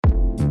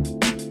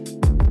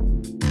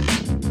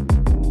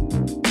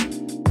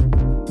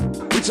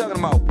talking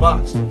about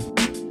boxing.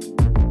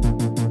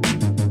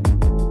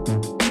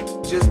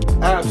 Just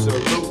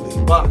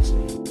absolutely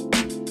boxing.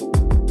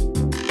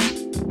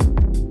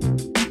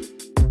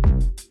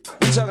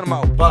 We're talking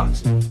about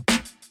boxing.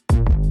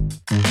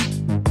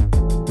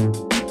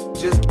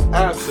 Just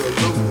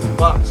absolutely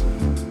boxing.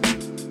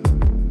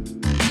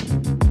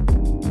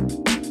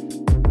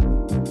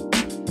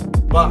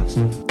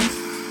 Boxing.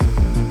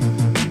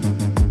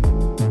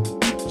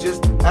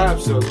 Just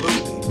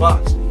absolutely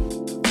boxing.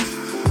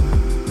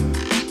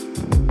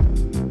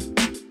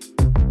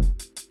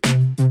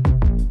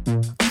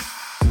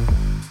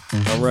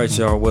 All right,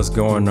 y'all, what's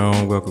going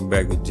on? Welcome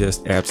back to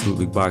Just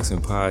Absolutely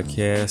Boxing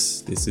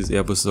Podcast. This is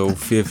episode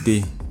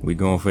 50. We're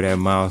going for that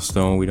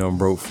milestone. We done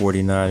broke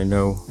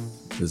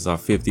 49-0. This is our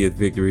 50th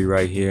victory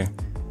right here.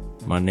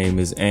 My name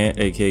is Ant,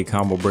 aka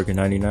Combo Breaker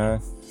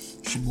 99.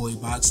 It's your boy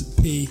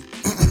Boxing P.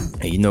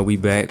 And you know we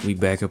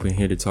back up in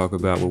here to talk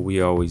about what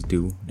we always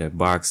do, that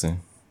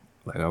boxing.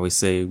 Like I always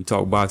say, we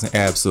talk boxing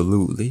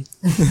absolutely.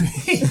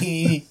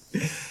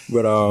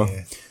 But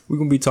we're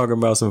gonna be talking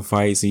about some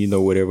fights and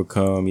whatever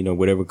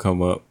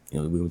come up.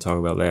 We're gonna talk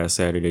about last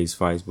Saturday's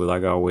fights. But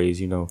like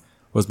always,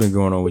 what's been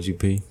going on with you,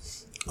 P?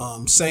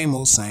 Same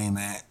old same,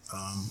 man.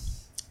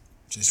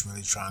 Just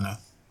really trying to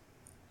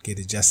get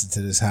adjusted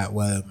to this hot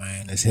weather,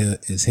 man.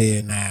 It's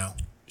here now.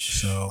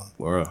 So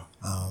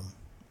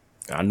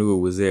I knew it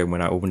was there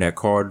when I opened that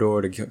car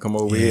door to come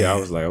over here. I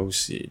was like, oh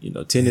shit,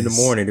 10 in the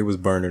morning, it was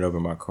burning up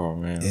in my car,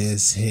 man.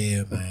 It's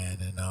here, man.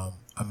 And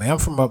I'm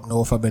from up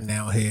north. I've been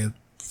down here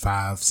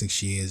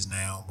 5-6 years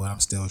now, but I'm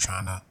still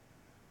trying to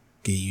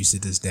get used to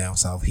this down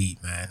south heat,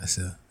 man. It's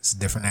a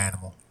different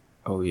animal.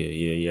 Oh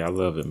yeah. I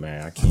love it,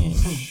 man. I can't.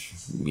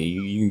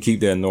 you can keep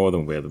that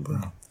northern weather,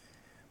 bro.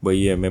 But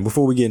yeah, man.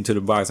 Before we get into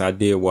the box, I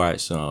did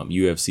watch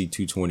UFC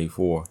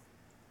 224,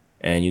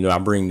 and I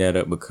bring that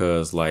up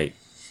because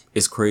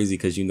it's crazy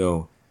because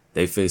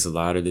they face a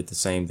lot of the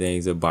same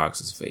things that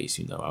boxers face.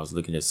 I was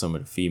looking at some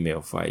of the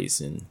female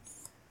fights, and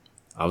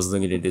I was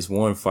looking at this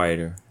one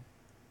fighter.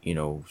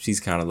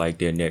 She's kind of like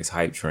their next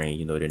hype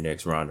train, their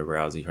next Ronda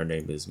Rousey. Her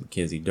name is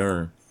Mackenzie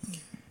Dern.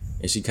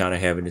 And she kind of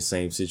having the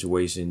same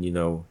situation,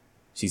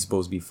 she's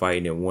supposed to be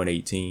fighting at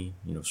 118,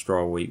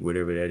 straw weight,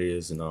 whatever that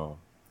is. And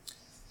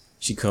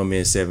she come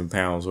in 7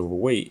 pounds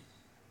overweight.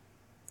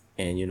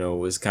 And,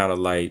 it's kind of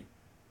like,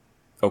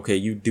 okay,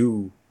 you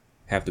do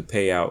have to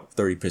pay out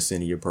 30%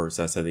 of your purse.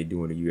 That's how they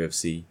do in the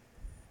UFC.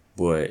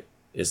 But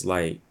it's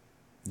like,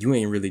 you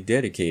ain't really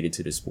dedicated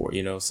to the sport,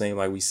 same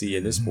like we see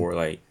in this sport,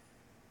 like,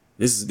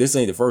 This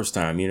ain't the first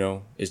time,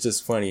 It's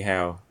just funny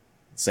how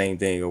same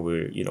thing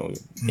over,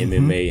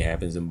 MMA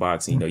happens in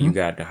boxing. You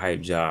got the hype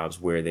jobs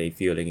where they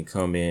feel they can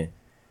come in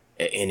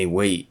at any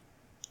weight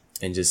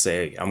and just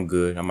say, hey, I'm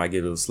good. I might get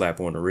a little slap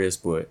on the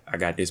wrist, but I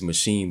got this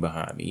machine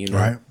behind me,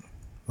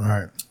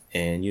 Right.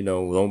 And,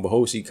 lo and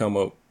behold, she come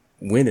up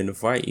winning the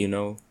fight,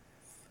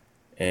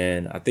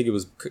 And I think it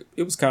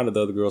was kind of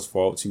the other girl's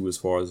fault too, as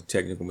far as a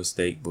technical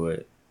mistake,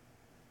 but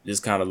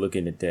just kind of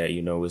looking at that,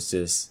 it's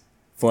just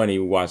funny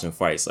watching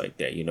fights like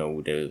that, you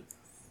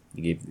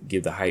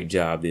give the hype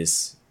job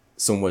this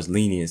so much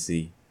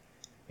leniency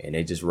and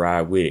they just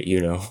ride with it,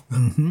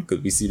 because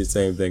we see the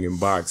same thing in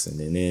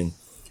boxing. And then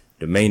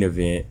the main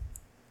event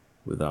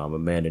with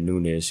Amanda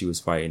Nunes, she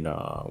was fighting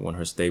one of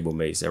her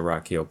stablemates, that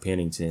Raquel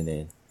Pennington,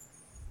 and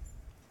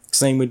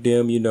same with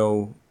them,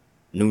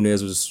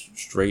 Nunes was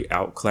straight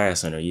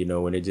outclassing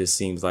her, and it just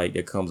seems like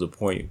there comes a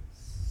point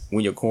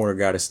when your corner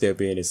got to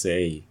step in and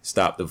say, hey,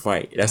 stop the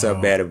fight. That's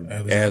how bad of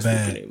ass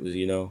whooping it was,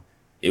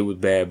 It was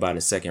bad by the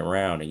second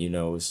round. And,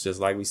 it's just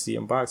like we see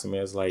in boxing,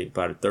 man. It's like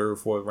by the third,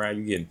 fourth round,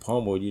 you're getting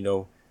pummeled,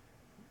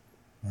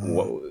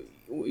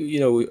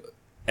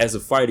 as a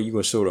fighter, you're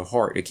going to show the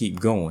heart to keep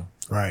going.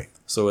 Right.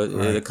 So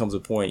there comes a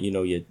point,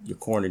 your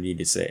corner need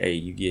to say, hey,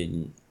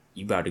 you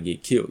about to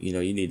get killed. You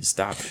need to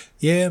stop it.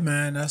 Yeah,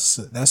 man.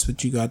 That's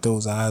what you got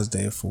those eyes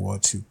there for,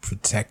 to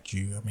protect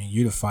you. I mean,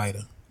 you're the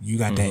fighter. You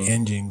got that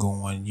engine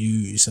going.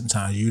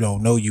 Sometimes you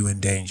don't know you in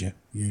danger.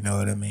 You know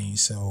what I mean?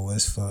 So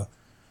it's for,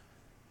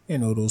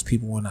 those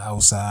people on the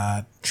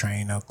outside,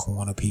 trainer,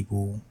 corner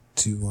people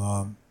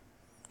to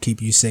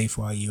keep you safe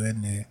while you're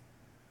in there.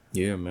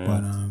 Yeah,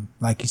 man.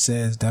 But like you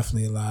said, it's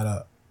definitely a lot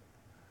of,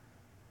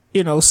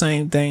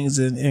 same things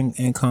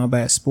in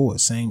combat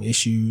sports, same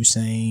issues,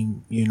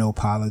 same,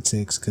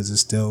 politics, because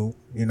it's still,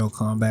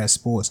 combat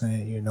sports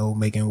and,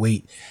 making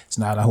weight. It's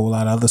not a whole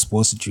lot of other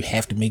sports that you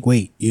have to make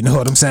weight. You know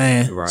what I'm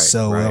saying? Right.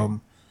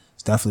 So,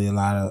 it's definitely a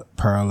lot of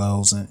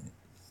parallels and,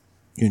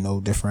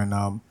 different,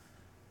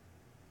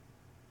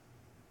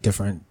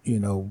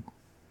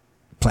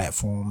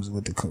 platforms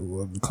with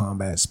the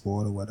combat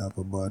sport or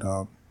whatever. But,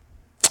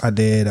 I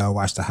did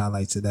watch the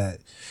highlights of that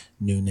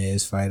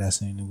Nunes fight. I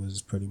seen it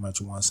was pretty much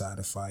a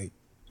one-sided fight.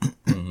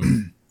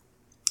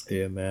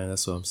 Yeah, man,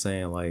 that's what I'm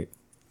saying. Like,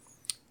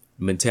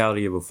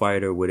 mentality of a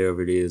fighter,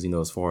 whatever it is,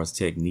 as far as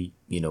technique,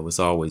 it's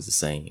always the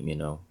same,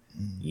 You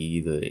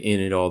either in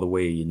it all the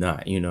way or you're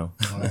not,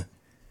 Right.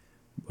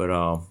 But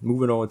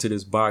moving on to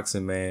this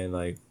boxing, man,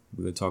 like,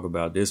 we're going to talk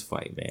about this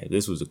fight, man.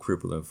 This was a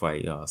crippling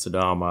fight.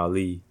 Saddam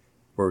Ali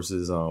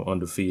versus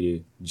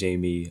undefeated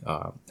Jamie.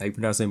 How you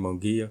pronounce it?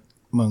 Munguia.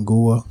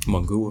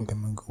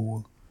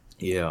 Mungua.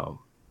 Yeah,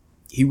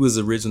 he was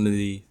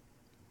originally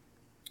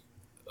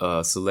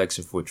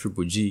selection for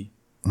Triple G,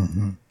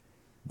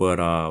 but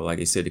like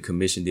I said, the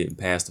commission didn't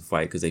pass the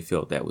fight because they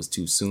felt that was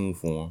too soon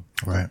for him.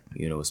 Right.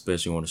 You know,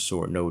 especially on a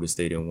short notice,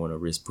 they didn't want to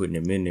risk putting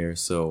him in there.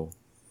 So,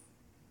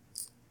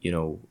 you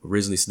know,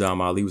 originally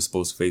Saddam Ali was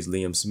supposed to face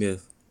Liam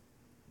Smith,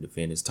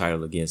 defend his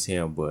title against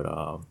him, but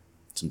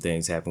some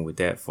things happened with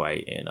that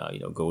fight, and you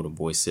know, Golden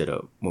Boy set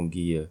up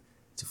Munguia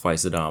to fight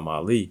Saddam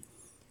Ali.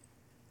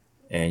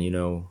 And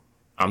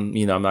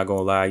I'm not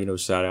gonna lie,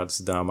 shout out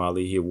to Saddam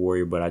Ali here,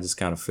 Warrior, but I just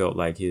kind of felt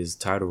like his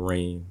title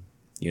reign,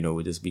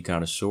 would just be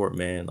kind of short,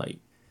 man. Like,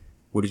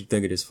 what did you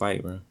think of this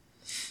fight, man?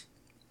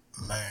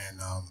 Man,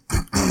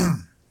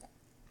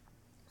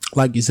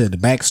 like you said, the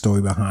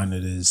backstory behind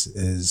it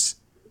is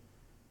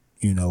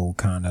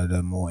kind of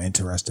the more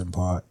interesting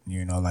part.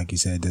 Like you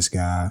said, this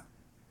guy,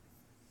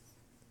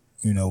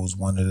 was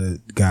one of the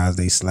guys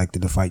they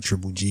selected to fight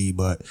Triple G,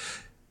 but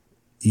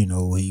he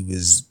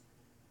was,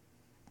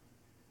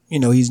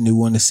 he's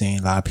new on the scene.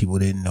 A lot of people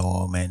didn't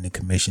know him, and the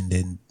commission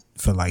didn't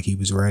feel like he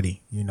was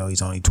ready.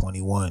 He's only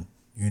 21.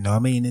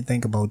 And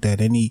think about that.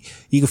 He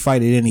can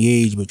fight at any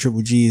age, but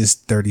Triple G is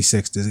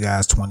 36. This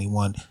guy's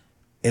 21.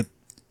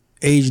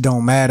 Age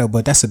don't matter,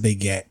 but that's a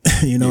big gap.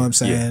 What I'm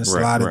saying? Yeah, It's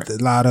right.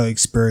 a lot of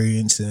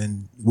experience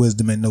and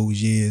wisdom in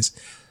those years.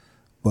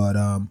 But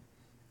at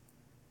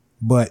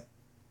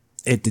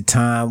the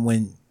time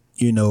when,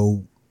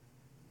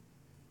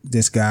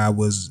 this guy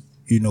was,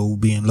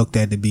 being looked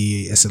at to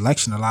be a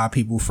selection, a lot of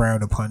people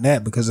frowned upon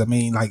that because,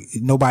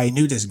 nobody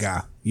knew this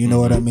guy. You know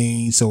what I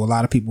mean? So a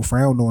lot of people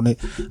frowned on it.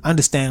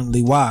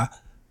 Understandably why.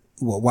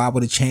 Well, why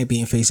would a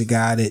champion face a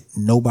guy that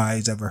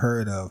nobody's ever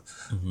heard of?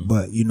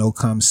 But,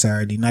 come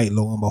Saturday night,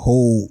 lo and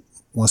behold,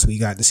 once we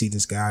got to see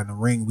this guy in the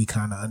ring, we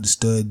kind of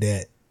understood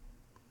that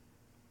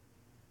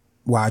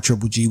why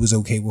Triple G was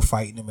okay with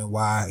fighting him and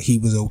why he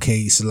was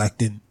okay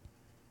selecting,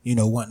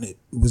 it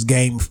was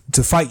game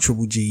to fight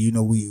Triple G.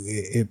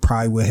 It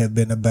probably would have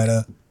been a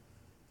better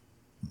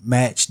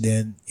match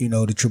than,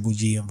 the Triple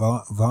G and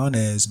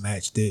Vanez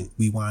match that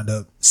we wound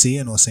up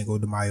seeing on Cinco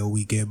de Mayo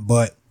weekend.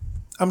 But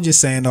I'm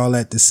just saying all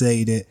that to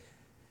say that,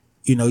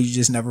 you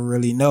just never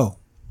really know.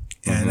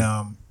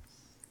 And,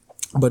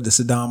 but the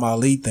Saddam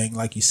Ali thing,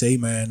 like you say,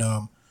 man,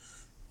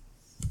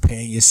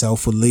 preparing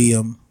yourself for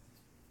Liam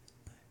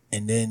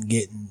and then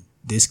getting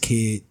this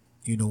kid,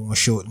 on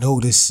short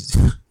notice,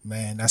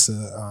 man, that's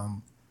a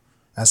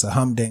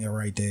humdinger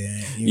right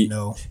there.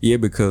 And, Yeah,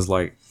 because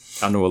like,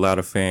 I know a lot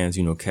of fans,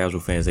 casual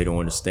fans, they don't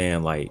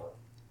understand, like,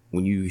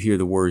 when you hear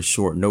the word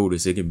short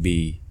notice, it can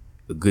be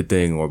a good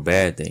thing or a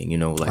bad thing,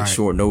 like right.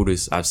 Short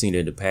notice. I've seen it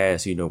in the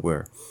past,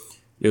 where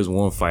there was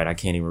one fight I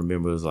can't even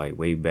remember. It was like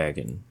way back,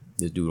 and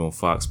this dude on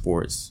Fox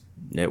Sports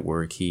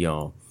Network, he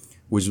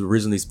was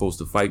originally supposed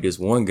to fight this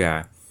one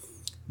guy,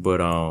 but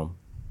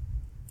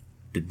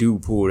the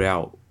dude pulled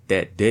out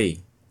that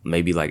day,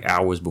 maybe like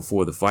hours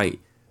before the fight,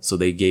 so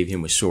they gave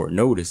him a short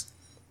notice.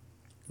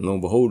 And lo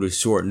and behold, the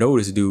short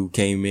notice dude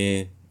came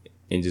in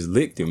and just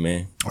licked him,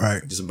 man.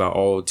 Right. Just about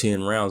all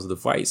 10 rounds of the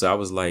fight. So I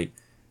was like,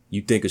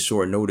 you think a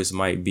short notice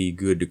might be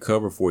good to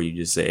cover for you?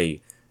 Just say,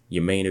 hey,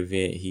 your main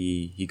event,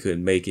 he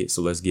couldn't make it,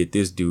 so let's get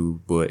this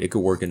dude. But it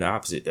could work in the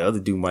opposite. The other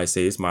dude might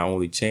say, it's my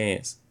only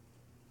chance.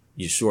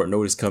 Your short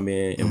notice come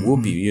in and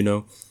whoop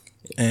you,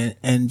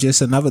 And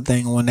just another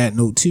thing on that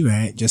note too,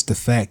 right? Just the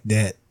fact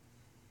that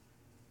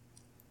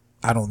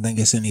I don't think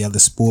it's any other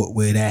sport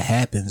where that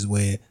happens,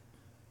 where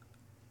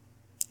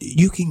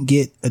you can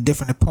get a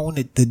different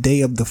opponent the day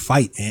of the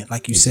fight, man.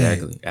 Like you said.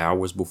 Exactly.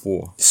 Hours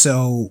before.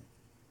 So,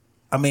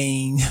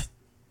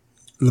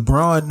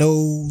 LeBron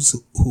knows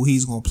who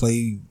he's going to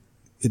play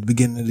at the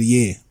beginning of the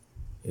year.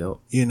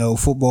 Yep.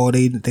 Football,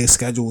 their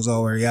schedule is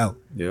already out.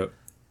 Yep.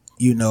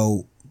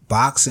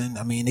 Boxing,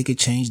 it could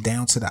change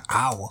down to the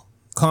hour.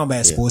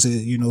 Combat sports,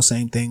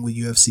 same thing with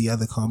UFC,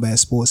 other combat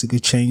sports, it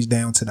could change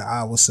down to the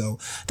hour. So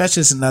that's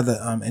just another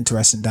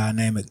interesting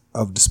dynamic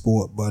of the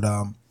sport. But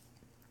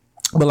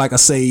like I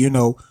say,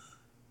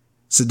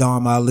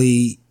 Saddam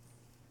Ali,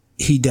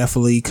 he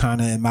definitely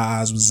kind of, in my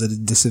eyes, was at a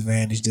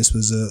disadvantage. This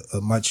was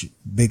a much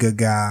bigger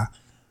guy.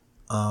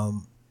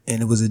 And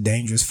it was a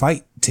dangerous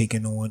fight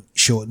taken on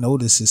short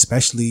notice,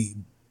 especially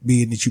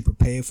being that you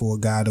prepared for a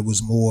guy that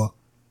was more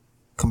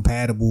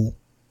compatible,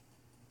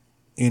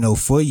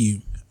 for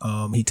you.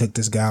 He took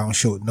this guy on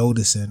short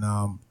notice, and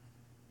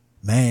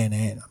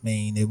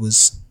it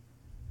was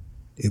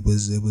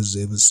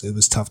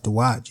tough to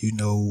watch.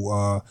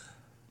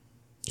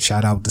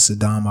 Shout out to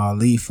Saddam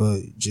Ali for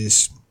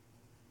just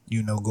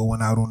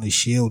going out on his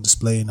shield,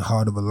 displaying the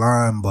heart of a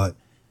lion, but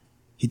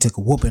he took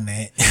a whooping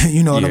that.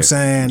 What I'm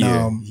saying?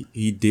 Yeah,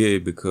 he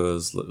did,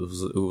 because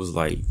it was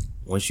like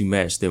once you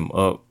match them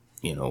up,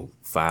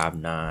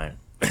 5'9",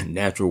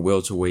 natural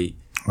welterweight,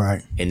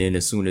 right? And then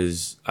as soon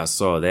as I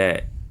saw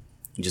that,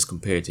 just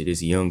compared to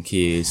this young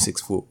kid,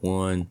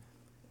 6'1",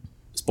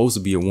 supposed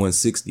to be a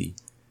 160.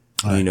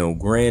 Right.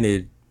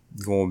 Granted,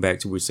 going back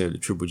to what you said, the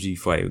Triple G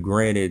fight,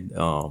 granted,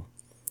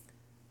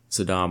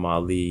 Saddam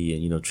Ali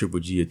and, you know, Triple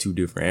G are two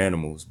different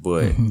animals,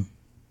 but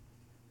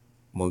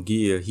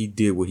Munguia, he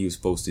did what he was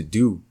supposed to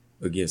do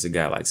against a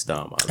guy like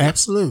Saddam Ali.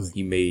 Absolutely.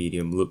 He made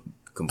him look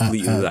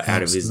completely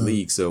out of his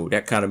league. So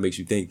that kind of makes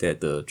you think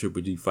that the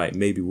Triple G fight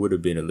maybe would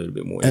have been a little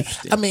bit more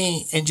interesting. I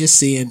mean, and just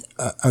seeing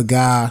a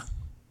guy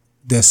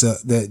that's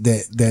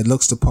that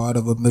looks the part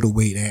of a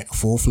middleweight, a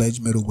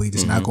full-fledged middleweight.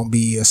 It's not going to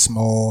be a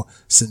small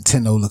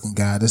Centeno looking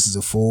guy. This is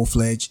a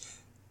full-fledged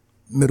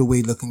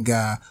middleweight looking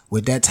guy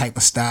with that type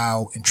of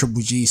style and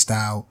Triple G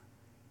style.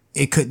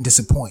 It couldn't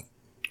disappoint.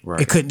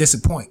 Right. It couldn't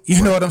disappoint.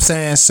 You know what I'm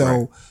saying?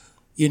 So,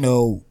 you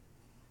know,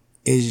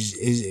 is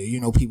you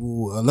know,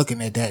 people are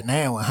looking at that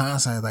now in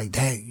hindsight like,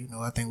 dang, you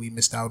know, I think we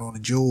missed out on a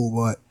jewel,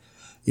 but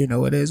you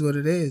know, it is what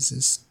it is.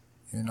 It's,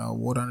 you know,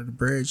 water under the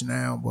bridge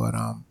now. But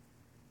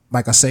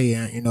like I say,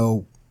 you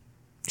know,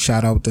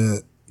 shout out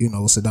to, you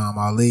know, Saddam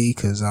Ali,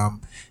 because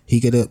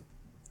he could have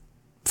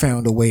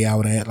found a way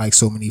out at like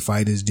so many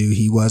fighters do.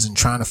 He wasn't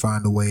trying to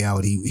find a way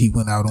out. He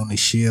went out on the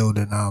shield,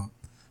 and I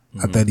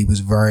thought he was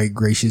very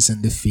gracious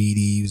in defeat.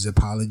 He was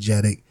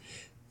apologetic,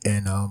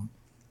 and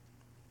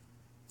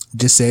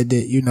just said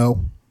that, you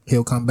know,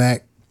 he'll come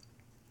back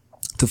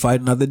to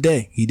fight another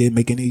day. He didn't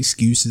make any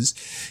excuses.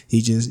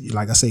 He just,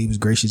 like I say, he was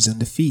gracious in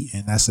defeat,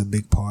 and that's a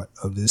big part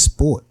of this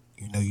sport.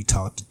 You know, you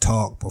talk the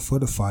talk before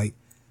the fight.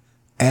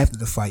 After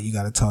the fight, you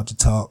got to talk the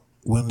talk.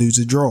 Win, lose,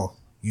 or draw.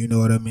 You know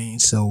what I mean?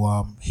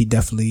 So he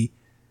definitely,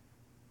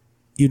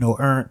 you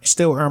know,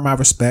 still earned my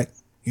respect.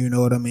 You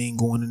know what I mean?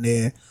 Going in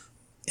there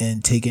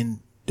and taking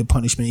the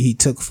punishment he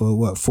took for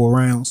what, 4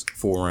 rounds?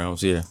 4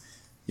 rounds, yeah.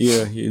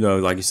 Yeah, you know,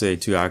 like you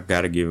said too, I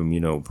gotta give him, you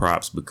know,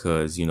 props,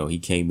 because, you know, he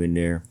came in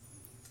there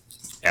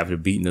after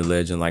beating a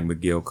legend like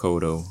Miguel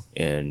Cotto,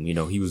 and, you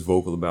know, he was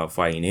vocal about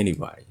fighting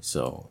anybody.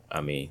 So,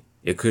 I mean,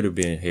 it could have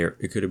been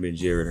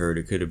Jarrett Hurd,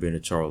 it could have been a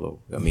Charlo.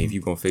 I mean, if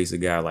you're gonna face a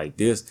guy like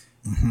this,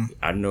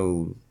 I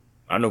know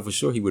for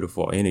sure he would have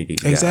fought any of these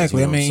guys.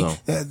 Exactly. You know,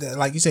 I mean,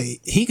 like you say,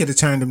 he could have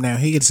turned him down.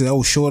 He could have said,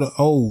 "Oh, shorter.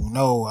 Oh,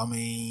 no. I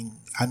mean,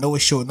 I know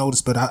it's short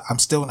notice, but I'm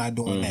still not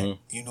doing that."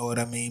 You know what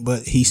I mean?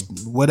 But he's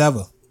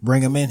whatever.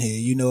 Bring him in here.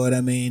 You know what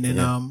I mean?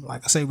 And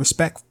like I say,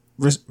 respect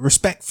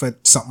for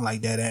something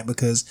like that, and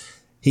because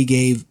he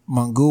gave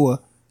Munguia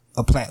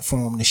a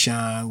platform to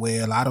shine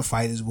where a lot of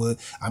fighters would.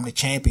 I'm the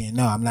champion.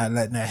 No, I'm not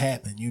letting that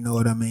happen. You know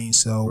what I mean?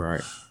 So,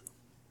 right.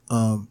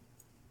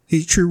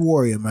 He's a true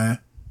warrior, man.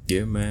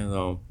 Yeah, man.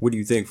 What do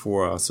you think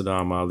for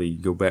Saddam Ali?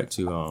 Go back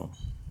to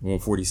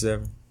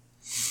 147.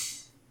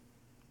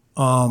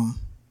 I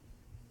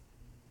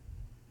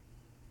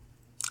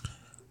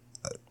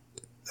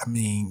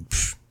mean,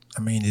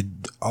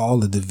 all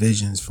the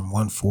divisions from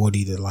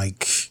 140 to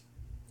like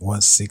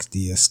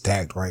 160 are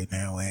stacked right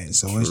now, and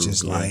so it's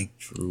just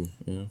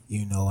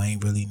you know,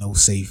 ain't really no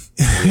safe,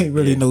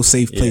 no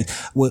safe place.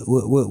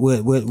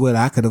 What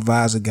I could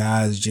advise a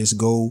guy is just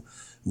go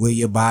where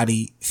your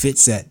body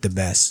fits at the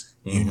best.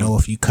 You know,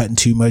 if you cutting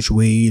too much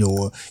weight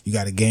or you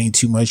got to gain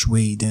too much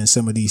weight, then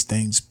some of these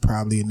things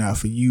probably are not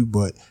for you.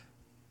 But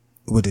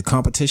with the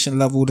competition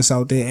level that's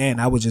out there, and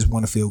I would just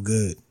want to feel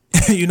good.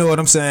 You know what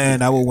I'm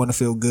saying? I would want to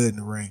feel good in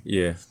the ring.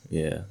 Yeah,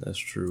 that's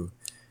true.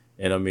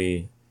 And I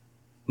mean,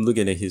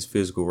 looking at his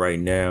physical right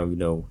now, you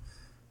know,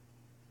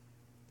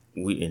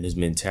 in his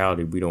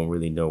mentality, we don't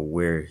really know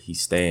where he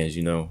stands,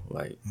 you know,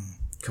 like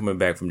coming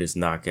back from this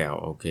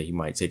knockout. Okay, he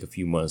might take a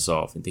few months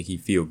off and think he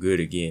feel good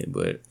again,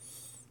 but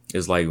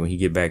it's like when he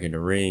get back in the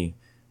ring,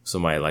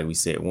 somebody like we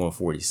said,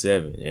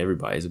 147,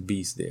 everybody's a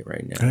beast there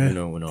right now, you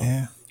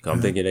know. I'm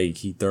thinking, hey,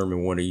 Keith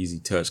Thurman won an easy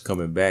touch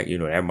coming back. You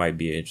know, that might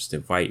be an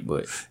interesting fight,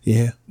 but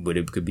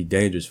it could be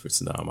dangerous for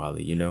Saddam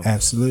Ali, you know?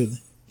 Absolutely.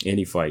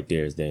 Any fight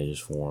there is dangerous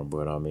for him.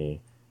 But, I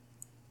mean,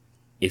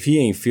 if he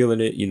ain't feeling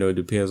it, you know, it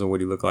depends on what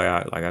he look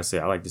like. Like I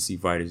said, I like to see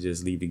fighters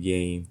just leave the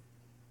game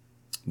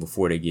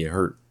before they get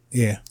hurt.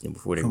 Yeah. And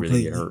before they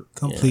really get hurt.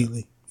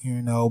 Completely. Yeah.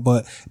 You know,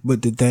 but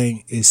the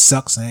thing, it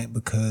sucks, Ant,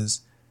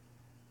 because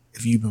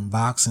if you've been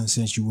boxing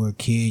since you were a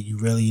kid, you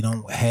really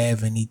don't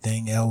have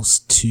anything else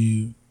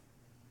to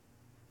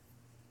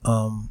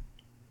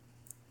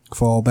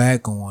fall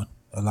back on.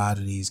 A lot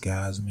of these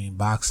guys, I mean,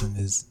 boxing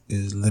is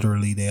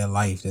literally their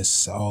life.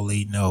 That's all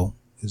they know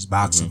is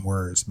boxing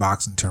words,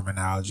 boxing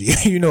terminology.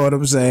 You know what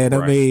I'm saying?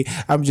 Right. I mean,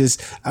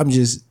 I'm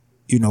just,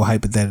 you know,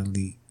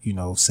 hypothetically, you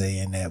know,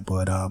 saying that,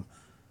 but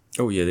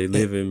oh yeah, they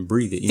live and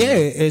breathe it. Yeah,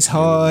 it's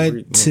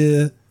hard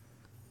to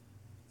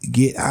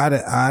get out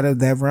of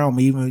that realm.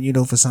 Even, you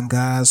know, for some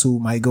guys who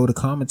might go to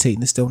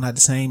commentating, it's still not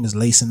the same as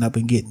lacing up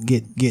and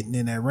getting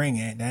in that ring.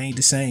 And that ain't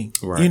the same.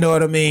 Right. You know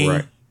what I mean?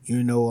 Right.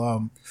 You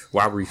know,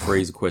 well, I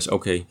rephrase the question.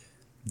 Okay,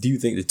 do you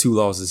think the 2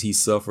 losses he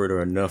suffered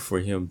are enough for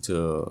him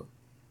to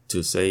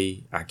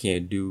say I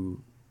can't make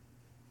do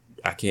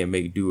at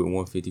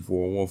 154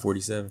 or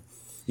 147?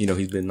 You know,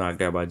 he's been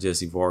knocked out by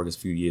Jesse Vargas a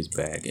few years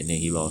back, and then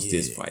he lost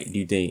this fight. Do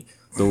you think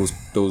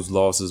those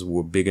losses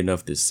were big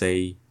enough to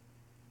say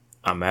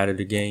I'm out of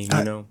the game?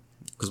 You know,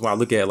 because when I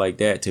look at it like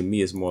that, to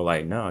me, it's more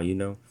like, nah, you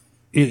know.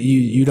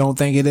 You don't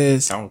think it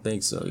is? I don't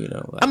think so. You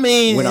know, like, I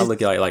mean, when I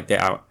look at it like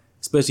that,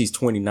 especially he's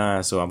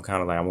 29, so I'm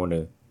kind of like, I want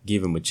to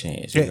give him a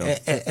chance. You know?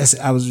 As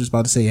I was just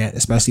about to say,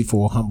 especially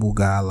for a humble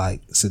guy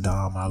like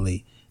Saddam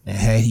Ali. And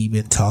had he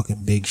been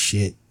talking big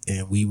shit,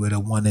 and we would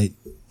have wanted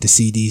to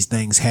see these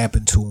things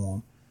happen to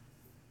him,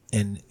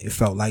 and it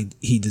felt like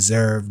he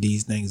deserved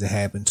these things to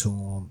happen to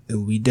him, it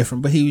would be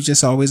different. But he was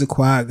just always a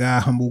quiet guy,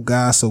 humble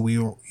guy. So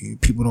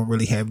people don't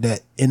really have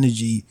that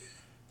energy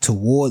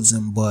towards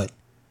him. But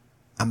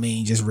I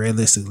mean, just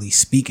realistically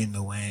speaking,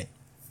 though, Ant,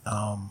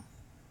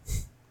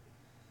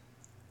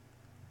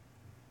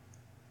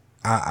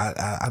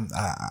 I'm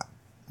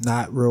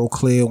not real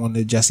clear on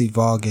the Jesse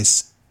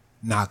Vargas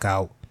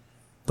knockout,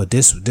 but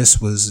this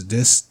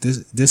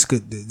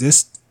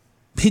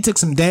he took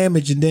some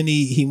damage and then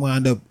he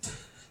wound up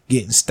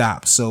getting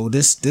stopped. So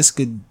this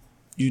could,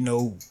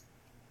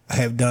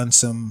 have done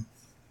some.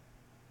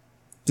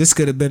 This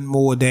could have been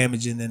more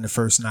damaging than the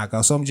first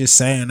knockout. So I'm just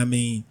saying, I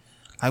mean,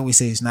 like we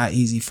say, it's not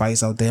easy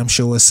fights out there. I'm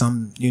sure it's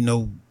some,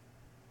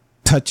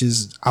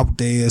 touches out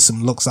there,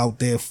 some looks out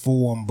there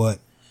for him, but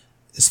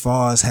as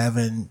far as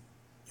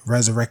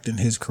resurrecting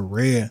his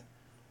career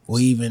or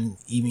even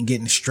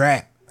getting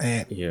strapped,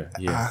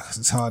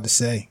 it's hard to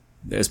say.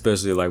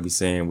 Especially like we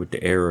saying with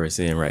the era it's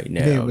in right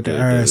now. Yeah, with the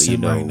era it's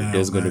in right now,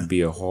 there's going to be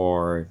a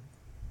hard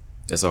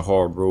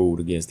road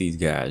against these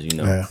guys.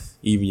 Yeah.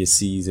 Even your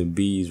C's and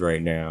B's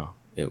right now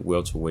at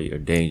welterweight are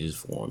dangerous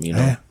for them.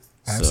 Yeah,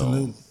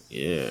 absolutely.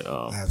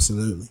 So,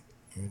 absolutely.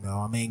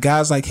 I mean,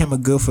 guys like him are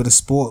good for the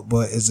sport,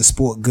 but is the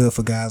sport good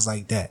for guys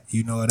like that?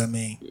 You know what I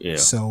mean? Yeah.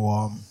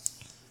 So,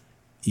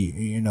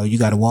 you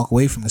got to walk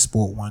away from the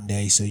sport one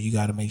day, so you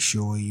got to make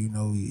sure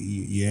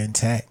you're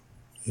intact.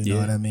 You know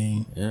what I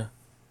mean? Yeah.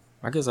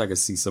 I guess I could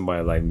see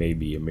somebody like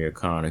maybe Amir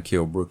Khan or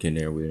Kell Brook in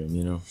there with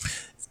him.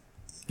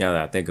 Now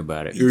that I think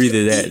about it, or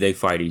either that they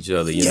fight each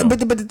other. You know?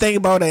 But the thing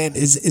about it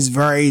is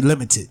very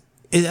limited.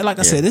 Like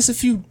I said, there's a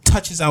few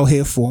touches out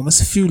here for him. It's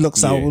a few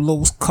looks out, a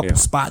little couple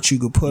spots you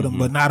could put him,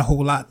 but not a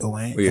whole lot though.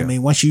 I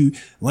mean, once you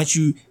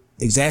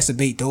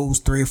exacerbate those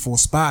 3 or 4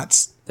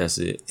 spots, that's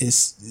it.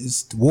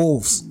 It's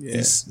wolves. Yeah.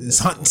 It's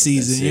hunting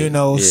season.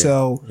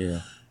 So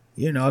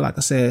like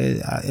I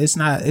said,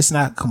 it's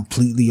not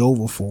completely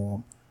over for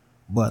him.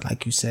 But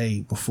like you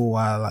say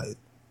before,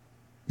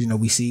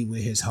 we see where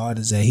his heart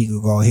is at. He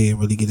could go ahead and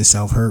really get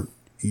himself hurt.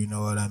 You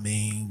know what I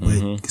mean? But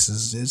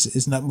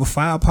it's nothing but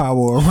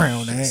firepower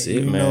around that. That's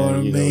it, man. Know what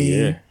I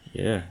mean?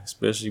 Yeah.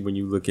 Especially when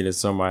you looking at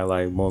somebody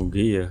like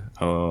Munguia.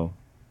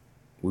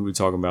 We were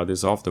talking about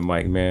this off the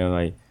mic, man.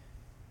 Like,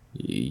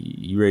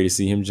 you ready to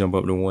see him jump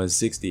up to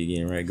 160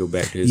 again, right? Go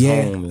back to his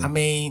home. I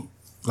mean,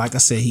 like I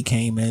said, he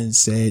came in and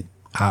said,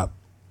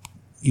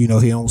 he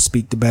don't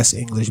speak the best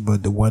English,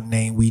 but the one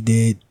name we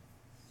did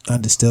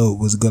understood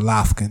was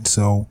Golovkin.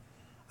 So,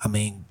 I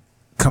mean,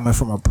 coming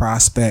from a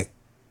prospect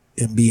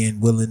and being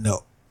willing to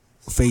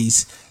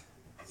face,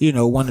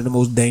 one of the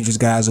most dangerous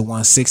guys at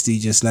 160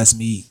 just lets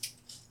me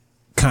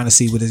kind of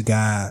see what this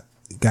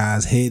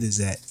guy's head is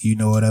at. You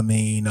know what I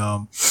mean?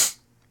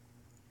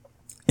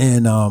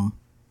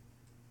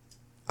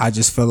 I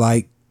just feel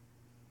like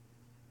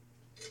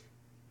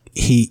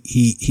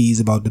he's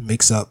about to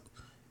mix up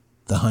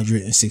the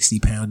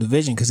 160-pound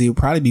division because he'll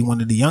probably be one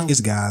of the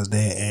youngest guys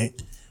there, and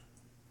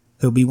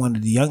he'll be one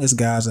of the youngest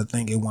guys, I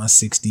think, at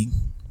 160.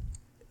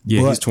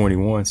 Yeah, he's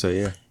 21, so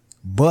yeah.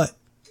 But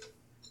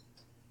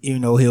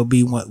he'll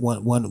be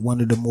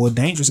one of the more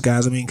dangerous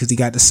guys. I mean, because he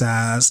got the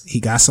size, he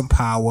got some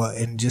power,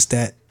 and just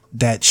that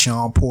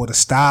Sean Porter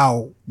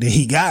style that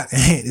he got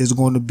is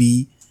going to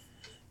be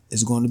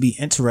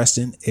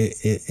interesting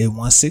at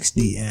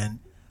 160. And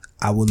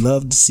I would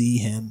love to see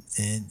him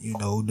and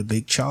the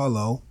big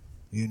Charlo,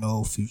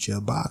 future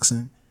of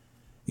boxing,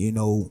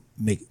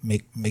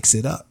 mix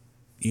it up.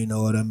 You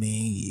know what I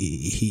mean?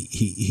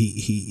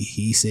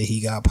 He said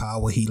he got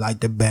power. He liked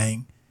to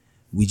bang.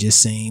 We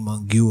just seen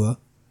Munguia.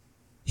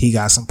 He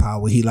got some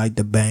power. He liked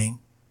to bang.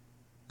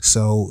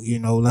 So,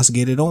 let's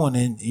get it on.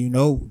 And,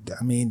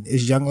 I mean,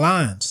 it's young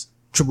lions.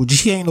 Triple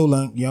G ain't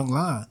no young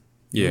lion.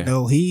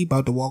 Yeah. He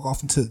about to walk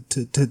off into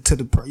the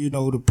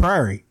the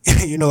prairie.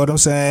 You know what I'm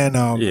saying?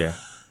 Yeah.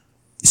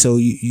 So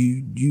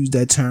you use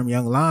that term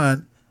young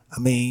lion. I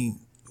mean,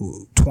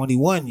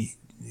 21,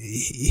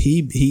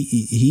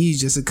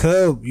 he's just a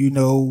cub,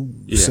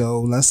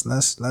 So let's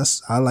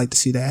I like to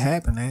see that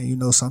happen.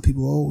 Man. Some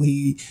people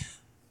he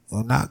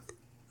will knock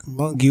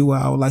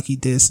Munguia out like he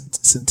did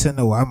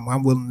Centeno.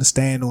 I'm willing to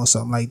stand on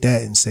something like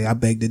that and say I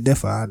beg to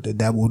differ.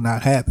 That will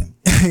not happen.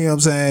 You know what I'm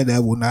saying?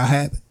 That will not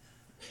happen.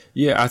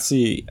 Yeah, I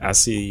see.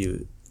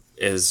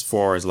 As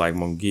far as like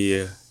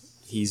Munguia,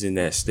 he's in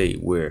that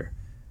state where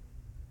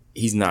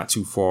he's not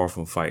too far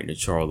from fighting the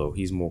Charlo.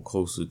 He's more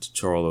closer to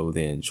Charlo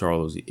than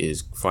Charlo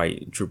is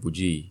fighting Triple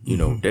G.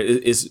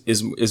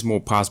 It's more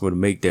possible to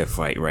make that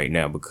fight right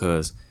now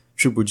because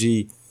Triple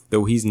G,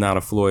 though he's not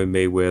a Floyd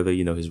Mayweather,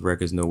 his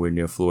record's nowhere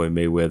near Floyd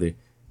Mayweather.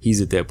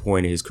 He's at that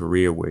point in his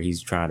career where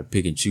he's trying to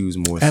pick and choose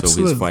more so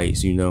his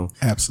fights,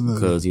 Absolutely.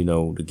 Because,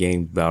 the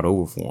game's about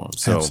over for him.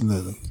 So,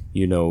 absolutely.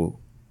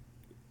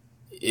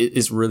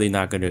 It's really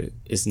not gonna.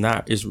 It's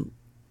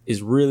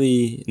is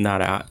really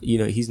not a,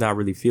 he's not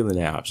really feeling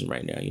that option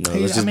right now.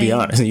 Let's just be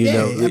honest.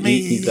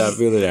 He's not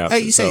feeling that option.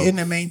 Like you say, and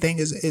the main thing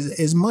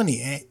is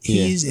money. And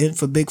he's in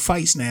for big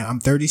fights now. I'm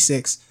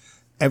 36.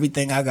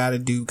 Everything I gotta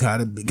do,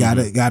 gotta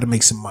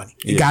make some money.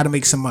 You gotta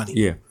make some money.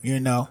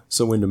 Yeah.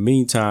 So in the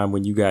meantime,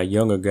 when you got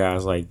younger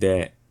guys like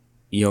that,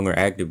 younger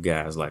active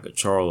guys like a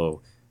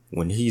Charlo,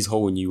 when he's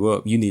holding you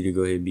up, you need to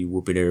go ahead and be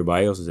whooping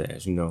everybody else's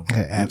ass.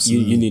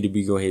 Absolutely. You need to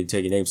be go ahead and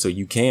take your name so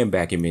you can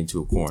back him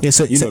into a corner. Yeah,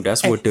 so,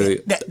 that's what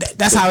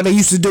that's how they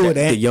used to do it.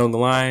 The young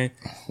lion,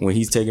 when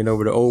he's taking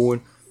over the old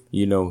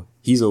one,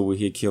 he's over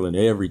here killing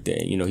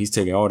everything. He's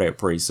taking all that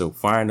prey. So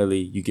finally,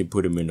 you can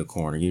put him in the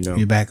corner.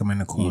 You back him in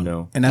the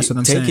corner. And that's what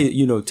I'm saying.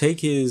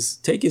 Take his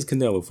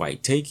Canelo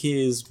fight. Take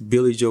his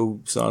Billy Joe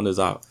Saunders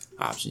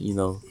option.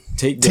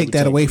 Take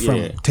that away from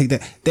him. Take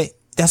that.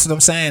 That's what I'm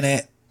saying.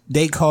 That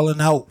they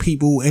calling out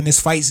people in this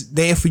fight's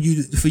there for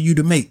you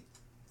to make.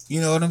 You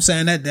know what I'm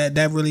saying?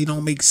 That really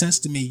don't make sense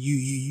to me.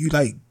 You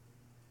like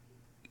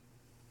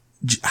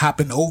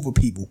hopping over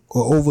people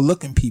or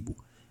overlooking people.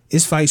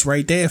 It's fights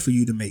right there for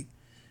you to make.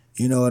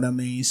 You know what I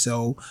mean?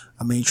 So,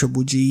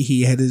 Triple G,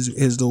 he had his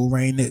little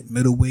reign at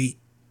middleweight.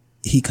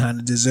 He kind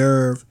of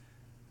deserved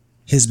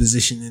his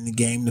position in the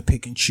game to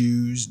pick and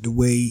choose the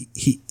way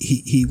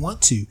he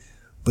want to.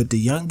 But the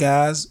young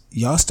guys,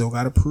 y'all still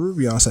got to prove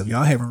yourself.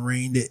 Y'all haven't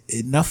reigned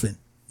at nothing.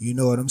 You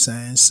know what I'm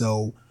saying?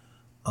 So,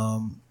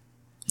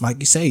 like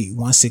you say,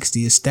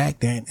 160 is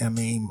stacked. And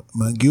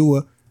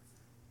Mungua,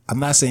 I'm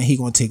not saying he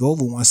gonna take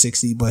over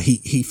 160, but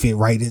he fit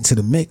right into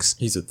the mix.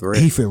 He's a threat.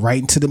 He fit right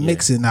into the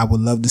mix, and I would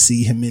love to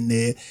see him in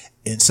there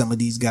and some of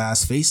these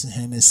guys facing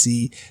him and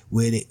see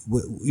what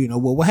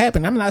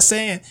happened. I'm not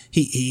saying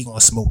he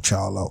gonna smoke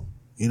Charlo.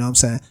 You know what I'm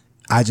saying?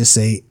 I just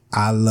say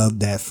I love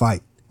that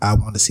fight. I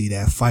want to see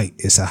that fight.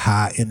 It's a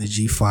high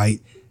energy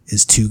fight.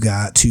 It's two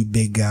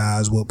big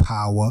guys with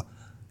power.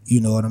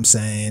 You know what I'm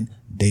saying?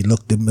 They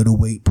look the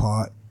middleweight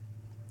part.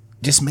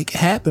 Just make it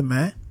happen,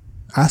 man.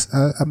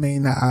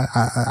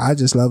 I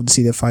just love to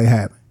see that fight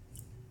happen.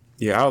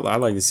 Yeah, I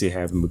like to see it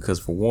happen because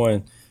for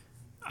one,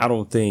 I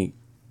don't think,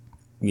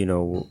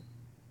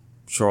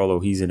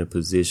 Charlo, he's in a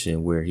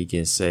position where he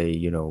can say,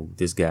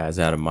 this guy's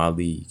out of my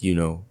league,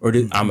 or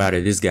I'm out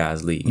of this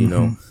guy's league,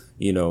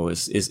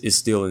 it's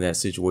still in that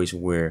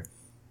situation where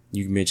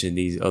you mentioned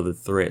these other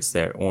threats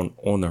that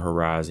on the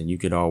horizon. You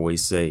can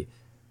always say,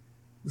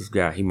 this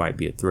guy, he might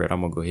be a threat.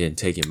 I'm gonna go ahead and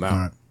take him out.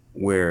 Right.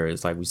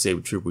 Whereas, like we said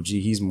with Triple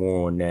G, he's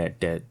more on that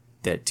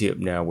tip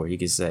now where he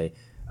can say,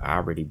 I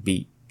already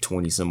beat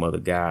 20 some other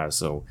guys,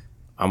 so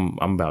I'm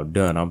about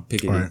done. I'm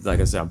picking it, like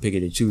I said, I'm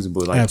picking and choosing.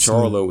 But like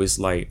Absolutely. Charlo, it's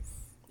like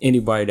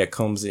anybody that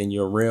comes in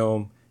your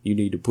realm, you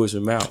need to push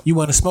him out. You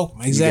want to smoke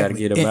him.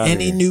 Exactly. You gotta get him out.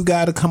 Any new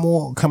guy to come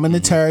in the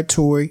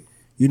territory,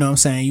 you know what I'm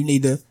saying? You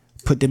need to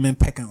put them in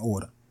pecking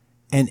order.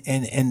 And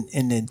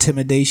the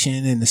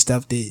intimidation and the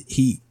stuff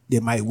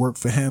that might work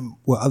for him,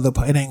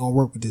 it ain't gonna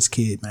work with this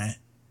kid, man.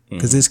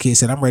 Because this kid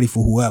said, I'm ready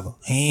for whoever.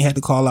 He ain't had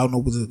to call out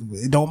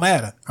it don't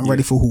matter. I'm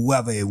ready for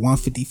whoever at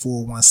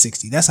 154,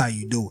 160. That's how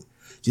you do it.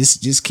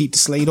 Just keep the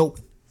slate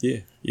open. Yeah.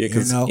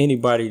 Because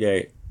anybody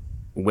that,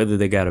 whether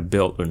they got a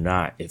belt or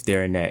not, if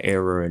they're in that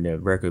era and their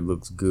record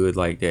looks good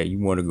like that, you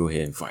want to go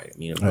ahead and fight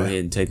them. Go ahead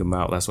and take them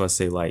out. That's why I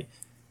say, like,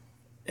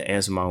 to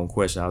answer my own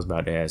question I was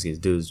about to ask is,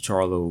 does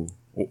Charlo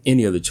or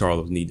any of the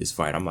Charlos need this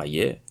fight? I'm like,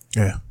 yeah.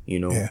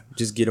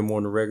 Just get him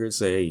on the record.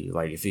 Say, hey,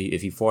 like if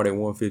he fought at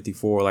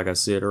 154, like I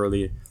said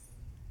earlier,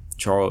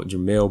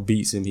 Jamel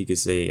beats him. He could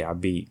say, I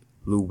beat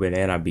Lubin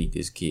and I beat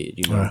this kid.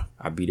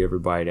 I beat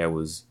everybody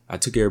I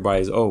took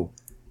everybody's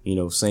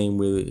same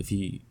with if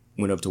he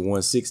went up to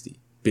 160.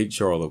 Big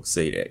Charlo could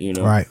say that,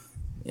 Right.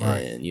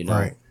 And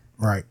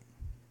Right.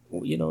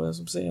 Well, that's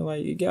what I'm saying.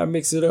 Like, you gotta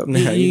mix it up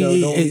now. Don't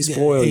be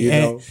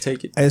spoiled.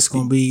 Take it. It's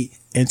gonna be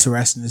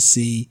interesting to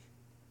see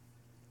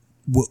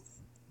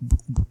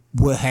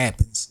what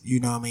happens. You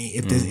know what I mean?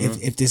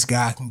 If this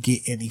guy can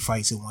get any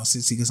fights at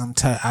 160, because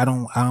I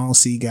don't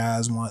see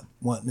guys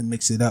wanting to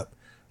mix it up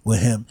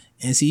with him.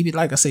 And see,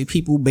 like I say,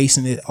 people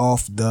basing it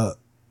off the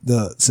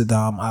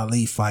Saddam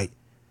Ali fight.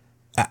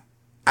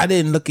 I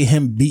didn't look at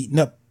him beating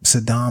up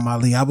Saddam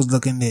Ali. I was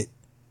looking at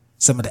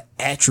some of the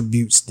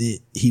attributes that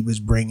he was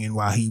bringing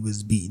while he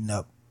was beating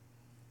up,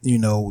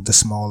 the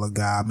smaller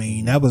guy. I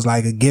mean, that was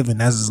like a given.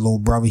 That's his little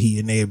brother. He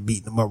in there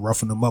beating him up,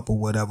 roughing him up or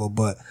whatever.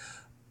 But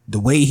the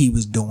way he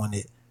was doing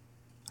it,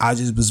 I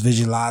just was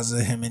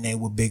visualizing him in there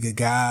with bigger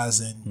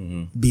guys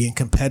and being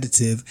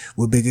competitive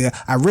with bigger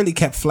guys. I really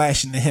kept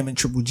flashing to him and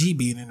Triple G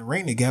being in the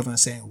ring together and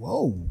saying,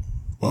 whoa.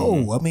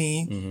 I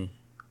mean,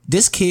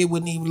 this kid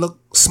wouldn't even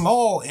look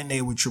small in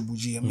there with Triple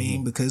G. I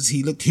mean, because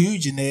he looked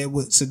huge in there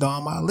with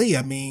Saddam Ali.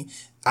 I mean,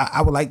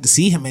 I would like to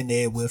see him in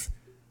there with,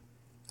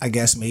 I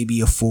guess,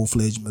 maybe a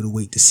full-fledged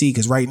middleweight to see.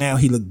 Because right now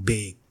he looked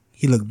big.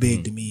 He looked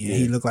big to me. And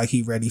he looked like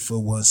he ready for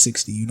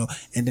 160,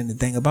 And then the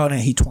thing about it,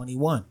 he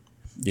 21.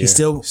 Yeah, he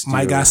still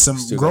might got some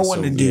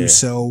growing to do.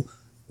 So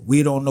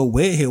we don't know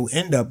where he'll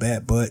end up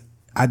at. But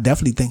I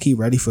definitely think he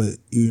ready for,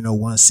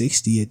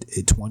 160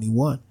 at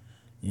 21,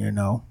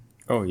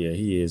 Oh, yeah,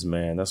 he is,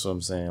 man. That's what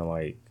I'm saying.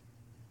 Like,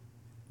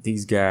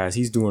 these guys,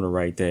 he's doing the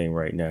right thing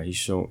right now.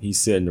 He's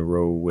setting the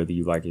road, whether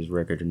you like his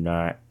record or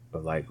not,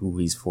 or like who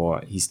he's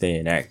fought. He's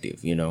staying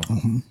active, you know.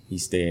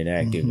 He's staying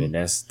active, and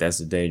that's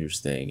a dangerous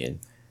thing. And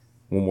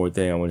one more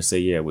thing I want to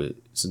say, with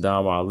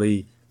Saddam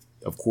Ali,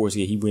 of course,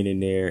 he went in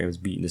there and was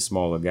beating the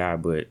smaller guy,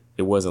 but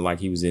it wasn't like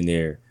he was in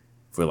there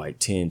for like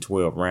 10,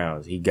 12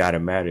 rounds. He got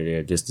him out of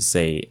there just to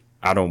say,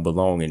 I don't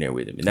belong in there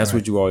with him. And that's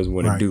what you always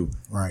want to do.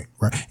 Right.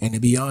 And to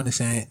be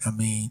honest, I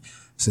mean,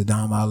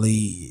 Saddam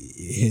Ali,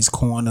 his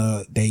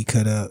corner, they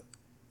could have,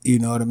 you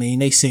know what I mean?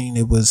 They seen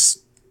it's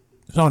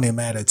only a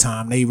matter of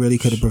time. They really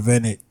could have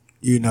prevented,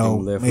 you know,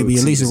 maybe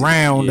at least a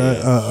round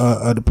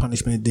of the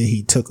punishment that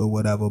he took or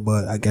whatever.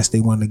 But I guess they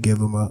wanted to give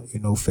him a, you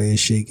know, fair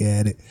shake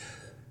at it,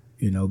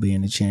 you know,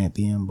 being the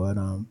champion. But,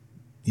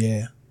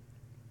 yeah.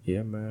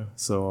 Yeah, man.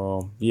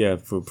 So,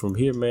 from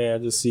here, man,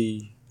 I just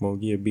see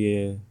Munguia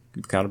being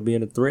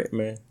a threat,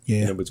 man. Yeah.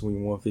 You know,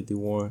 between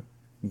 154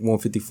 and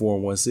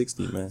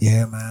 160, man.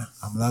 Yeah, man.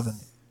 I'm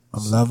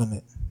loving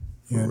it.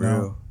 For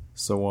real.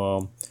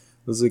 So,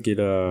 let's look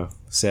at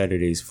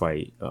Saturday's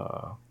fight.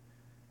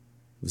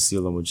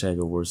 Vasily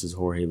Lomachenko versus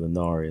Jorge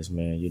Linares,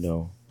 man. You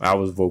know, I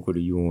was vocal to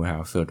you on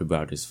how I felt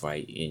about this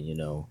fight and, you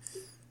know,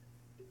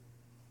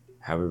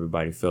 how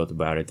everybody felt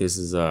about it. This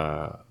is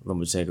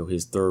Lomachenko,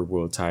 his third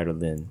world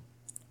title in,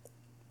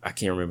 I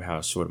can't remember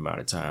how short amount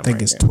of time. I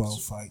think it's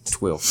 12 fights.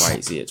 12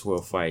 fights,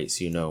 12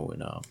 fights, you know,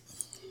 and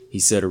he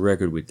set a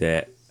record with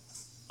that.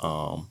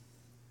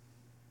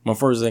 My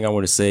first thing I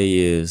want to say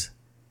is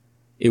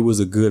it was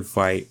a good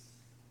fight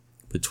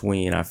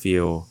between, I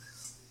feel,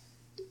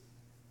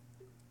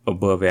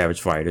 above average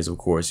fighters, of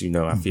course. You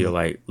know, I feel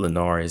like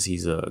Linares,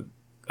 he's a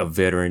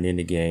veteran in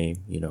the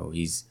game. You know,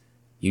 he's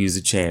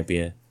a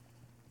champion.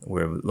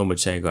 Where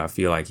Lomachenko, I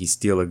feel like he's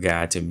still a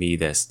guy to me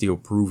that's still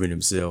proving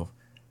himself.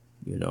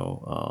 You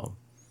know,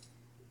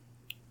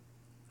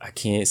 I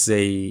can't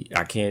say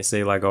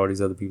like all these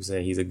other people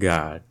saying he's a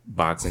god,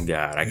 boxing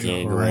god. I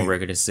can't go on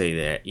record and say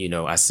that. You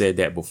know, I said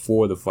that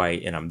before the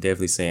fight, and I'm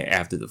definitely saying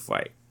after the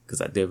fight,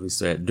 because I definitely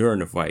said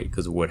during the fight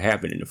because of what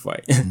happened in the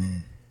fight.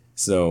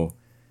 So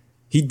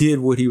he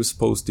did what he was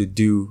supposed to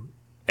do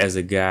as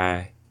a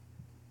guy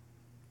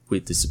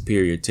with the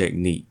superior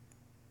technique,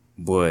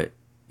 but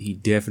he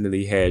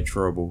definitely had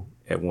trouble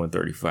at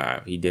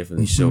 135. He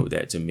definitely showed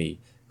that to me,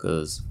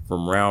 because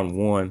from round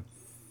one,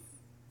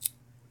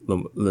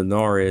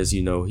 Linares,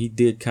 you know, he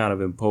did kind of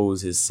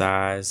impose his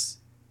size,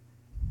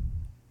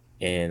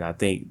 and I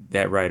think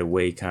that right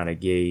away kind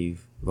of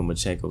gave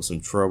Lomachenko some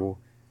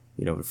trouble.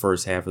 You know, the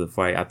first half of the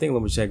fight, I think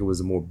Lomachenko was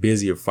a more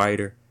busier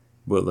fighter,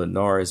 but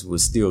Linares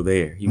was still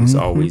there. He was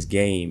always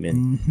game,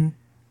 and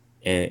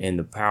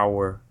the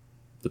power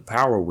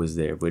was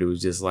there, but it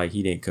was just like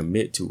he didn't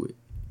commit to it.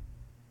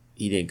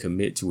 He didn't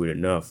commit to it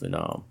enough, and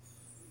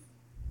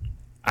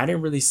I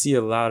didn't really see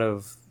a lot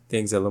of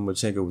things that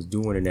Lomachenko was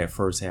doing in that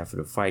first half of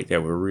the fight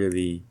that were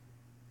really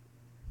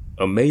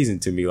amazing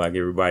to me, like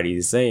everybody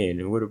is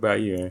saying. And what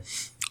about you,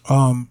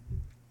 man?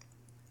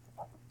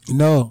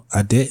 No,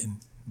 I didn't,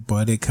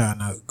 but it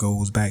kind of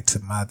goes back to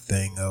my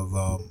thing of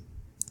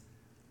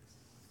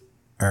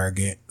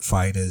arrogant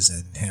fighters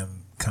and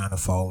him kind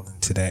of falling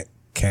into that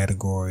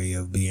category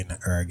of being an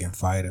arrogant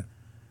fighter.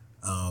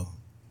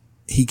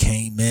 He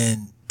came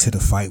in to the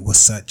fight with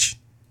such,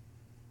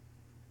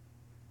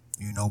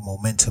 you know,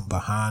 momentum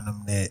behind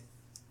him that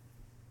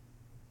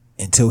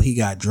until he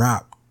got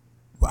dropped,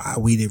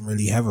 we didn't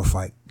really have a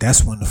fight.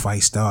 That's when the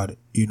fight started.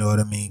 You know what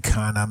I mean?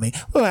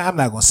 Well, I'm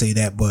not going to say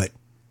that, but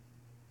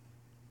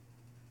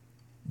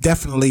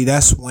definitely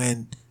that's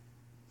when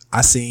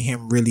I seen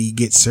him really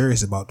get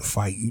serious about the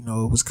fight. You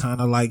know, it was kind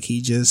of like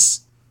he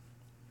just,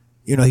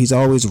 you know, he's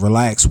always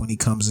relaxed when he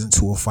comes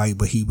into a fight,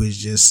 but he was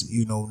just,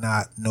 you know,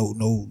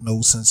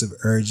 no sense of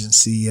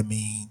urgency. I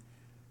mean,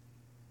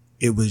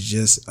 it was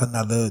just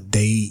another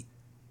day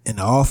in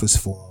the office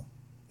for him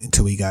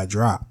until he got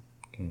dropped.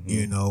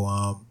 You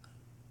know,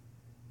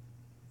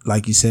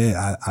 like you said,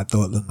 I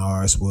thought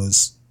Linares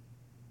was,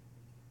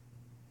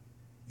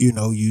 you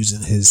know,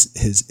 using his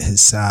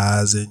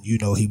size, and, you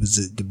know, he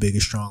was the bigger,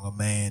 stronger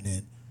man,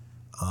 and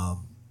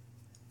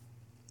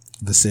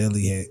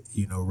Vasily had,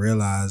 you know,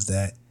 realized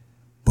that.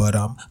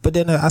 But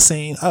then I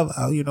seen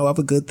you know,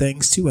 other good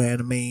things too,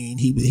 and I mean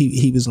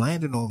he was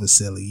landing on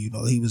Vasily, you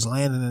know, he was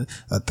landing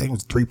I think it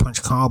was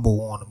 3-punch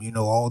combo on him, you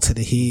know, all to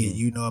the head,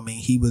 you know what I mean,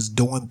 he was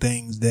doing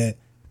things that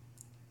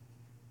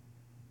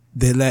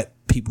let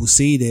people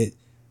see that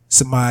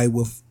somebody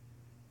with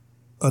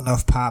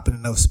enough pop and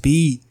enough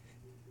speed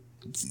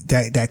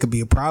that could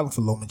be a problem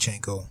for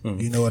Lomachenko.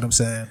 You know what I'm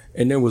saying?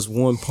 And there was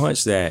one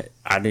punch that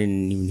I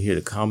didn't even hear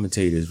the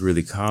commentators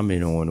really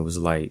comment on. It was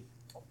like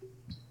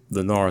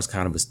Linares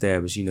kind of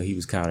established, you know, he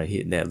was kind of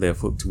hitting that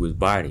left hook to his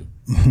body.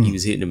 He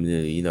was hitting him,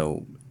 you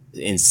know,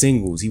 in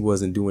singles. He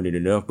wasn't doing it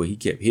enough, but he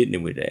kept hitting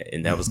him with that.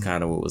 And that was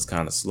kind of what was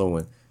kind of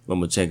slowing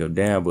Lomachenko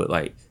down. But,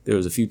 like, there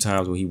was a few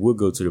times when he would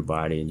go to the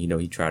body and, you know,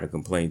 he tried to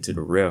complain to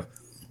the ref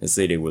and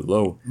say they were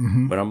low.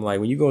 But I'm like,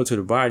 when you go to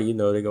the body, you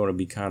know, they're going to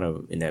be kind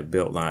of in that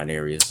belt line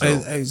area.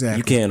 So exactly.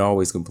 You can't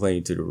always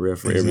complain to the ref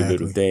for every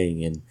little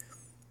thing. And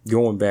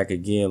going back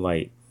again,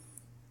 like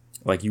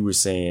you were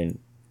saying,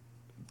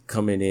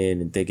 coming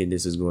in and thinking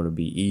this is going to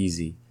be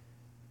easy,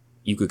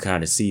 you could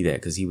kind of see that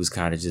because he was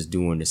kind of just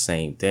doing the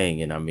same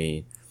thing. And I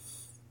mean,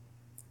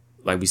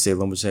 like we said,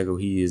 Lomachenko,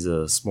 he is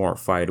a smart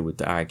fighter with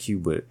the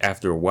IQ, but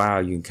after a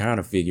while, you can kind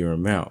of figure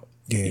him out.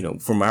 Yeah. You know,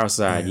 from our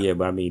side,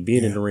 but I mean,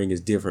 being in the ring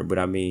is different. But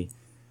I mean,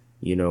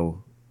 you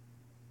know,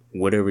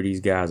 whatever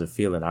these guys are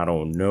feeling, I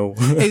don't know.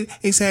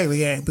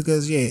 Exactly, yeah.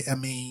 Because I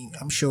mean,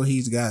 I'm sure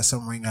he's got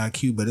some ring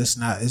IQ, but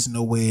it's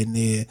nowhere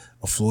near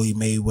a Floyd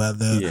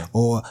Mayweather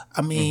or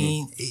I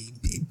mean,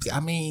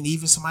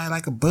 even somebody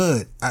like a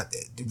Bud.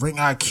 Ring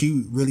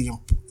IQ really.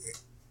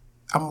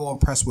 I'm more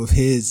impressed with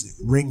his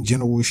ring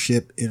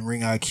generalship and ring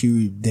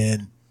IQ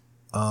than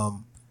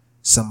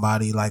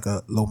somebody like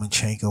a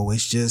Lomachenko.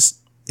 It's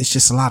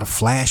just a lot of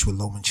flash with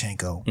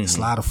Lomachenko. It's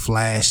a lot of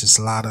flash. It's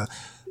a lot of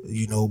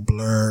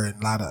blur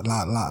and a lot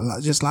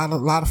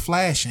of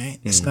flash.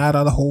 It's not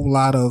a whole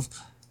lot of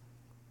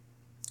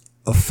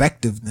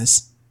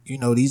effectiveness.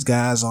 These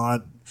guys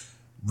aren't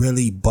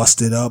really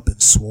busted up and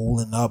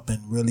swollen up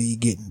and really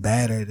getting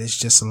battered. It's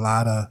just a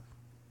lot of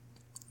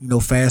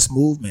fast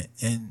movement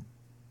and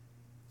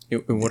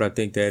what I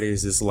think that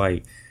is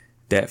like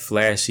that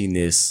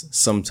flashiness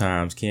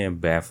sometimes can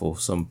baffle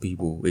some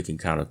people. It can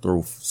kind of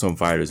throw some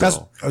fighters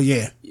off. Oh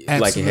yeah, absolutely.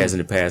 Like it has in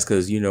the past.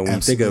 Because when you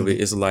think of it,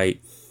 it's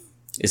like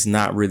it's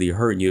not really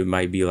hurting you. It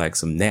might be like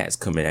some gnats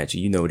coming at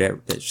you.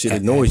 That shit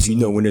annoys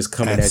you. When it's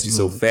coming at you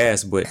so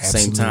fast, but at the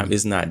same time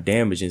it's not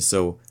damaging.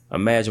 So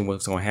imagine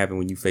what's going to happen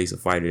when you face a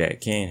fighter that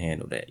can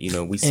handle that.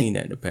 We've seen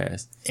that in the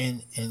past.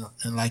 And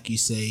like you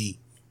say,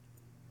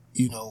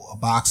 a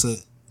boxer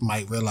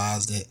might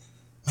realize that.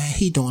 Man,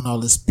 he doing all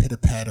this pitter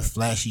patter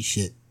flashy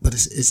shit, but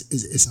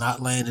it's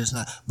not landing. It's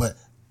not. But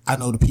I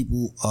know the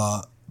people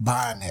are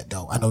buying that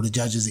though. I know the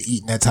judges are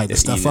eating that type of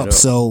stuff up.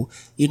 So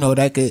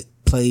that could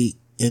play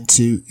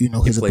into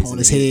his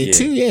opponent's head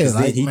too. Yeah,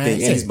 like he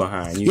thinks he's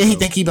behind. He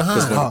think he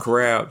behind. Because when the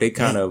crowd, they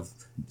kind of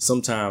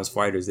sometimes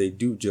fighters they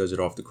do judge it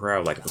off the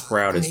crowd. Like if the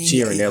crowd is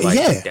cheering, they're like,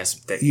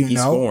 he's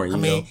scoring. I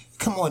mean,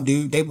 come on,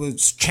 dude. They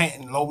was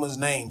chanting Loma's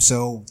name,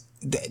 so.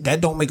 That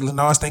don't make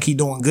Linares think he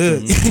doing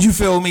good. You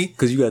feel me?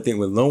 Because you got to think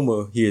when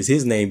Loma hears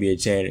his name being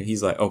chanted,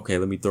 he's like, okay,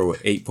 let me throw an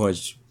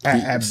 8-punch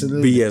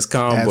BS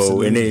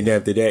combo. And then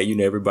after that,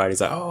 everybody's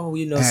like, oh,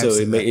 so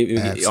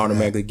it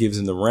automatically gives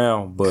him the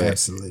round.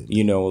 But,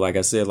 like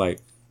I said,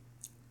 like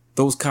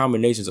those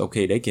combinations,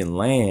 okay, they can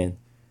land,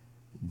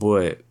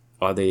 but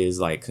are they as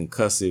like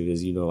concussive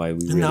as, like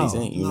we really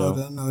think,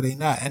 No, they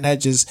not. And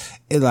that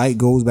it like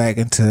goes back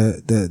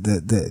into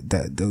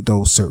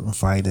those certain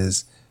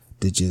fighters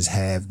to just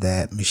have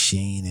that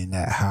machine and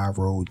that high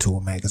road to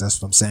them, man. Because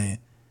that's what I'm saying.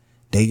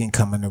 They can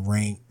come in the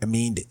ring. I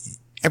mean,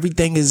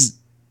 everything is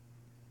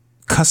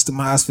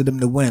customized for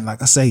them to win.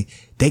 Like I say,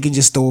 they can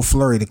just throw a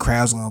flurry. The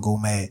crowd's gonna go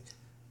mad.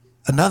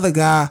 Another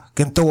guy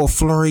can throw a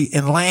flurry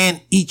and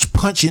land each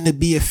punch and it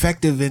be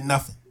effective in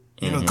nothing.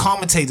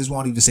 Commentators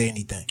won't even say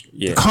anything.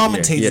 The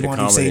commentators won't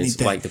even say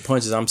anything. Like the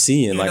punches I'm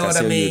seeing, like I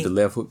said, the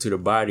left hook to the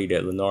body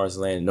that Linares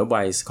landed,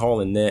 nobody's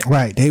calling that.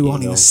 Right. They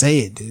won't even say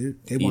it,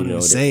 dude. They won't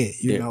even say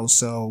it,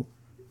 so.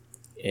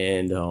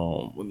 And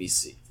let me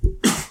see.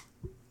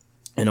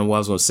 And what I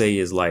was going to say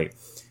is like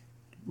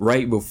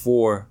right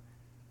before,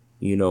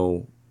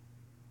 Lomachenko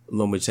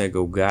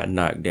got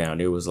knocked down,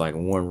 there was like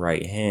one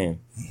right hand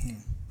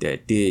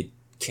that did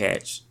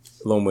catch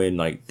Loma in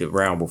like the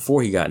round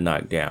before he got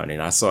knocked down,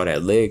 and I saw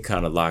that leg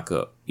kind of lock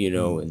up,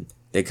 and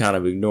they kind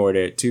of ignored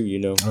that too,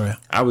 Oh, yeah.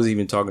 I was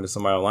even talking to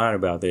somebody online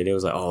about that. They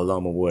was like, "Oh,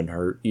 Loma wasn't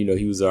hurt,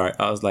 he was all right."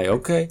 I was like,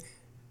 "Okay."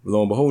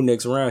 Lo and behold,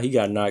 next round he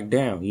got knocked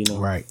down,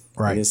 Right.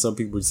 And then some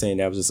people were saying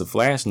that was just a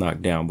flash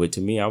knockdown, but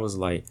to me, I was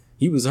like,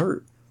 he was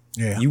hurt.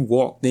 Yeah. You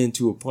walked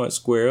into a punch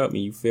square up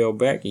and you fell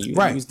back and you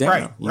was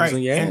down. You was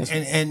on your ass.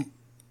 And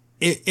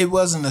it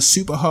wasn't a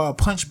super hard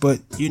punch, but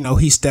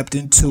he stepped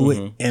into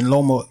it and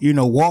Loma,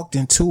 walked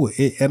into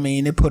it.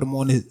 It put him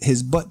on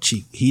his butt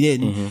cheek. He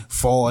didn't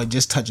fall and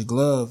just touch a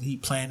glove. He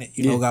planted,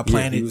 got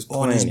planted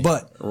on his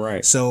butt.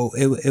 Right. So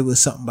it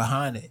was something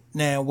behind it.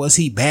 Now, was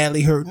he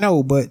badly hurt?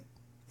 No, but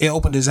it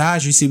opened his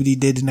eyes. You see what he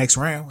did the next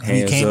round.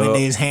 He came in there,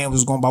 his hand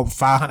was going about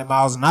 500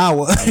 miles an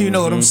hour. You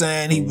know what I'm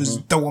saying? He was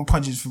throwing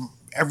punches from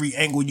every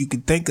angle you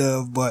could think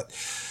of, but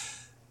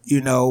he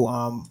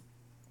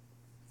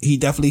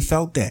definitely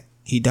felt that.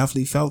 He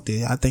definitely felt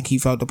it. I think he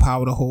felt the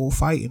power of the whole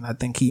fight, and I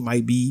think he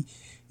might be,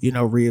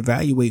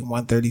 reevaluating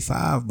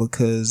 135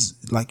 because,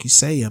 like you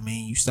say,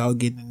 you start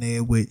getting in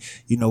there with,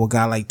 a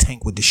guy like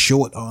Tank with the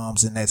short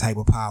arms and that type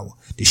of power.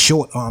 The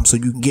short arms, so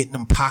you can get in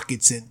them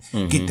pockets and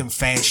get them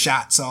fast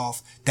shots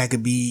off. That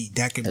could be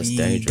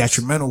dangerous.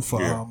 Detrimental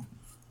for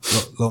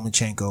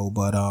Lomachenko,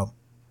 but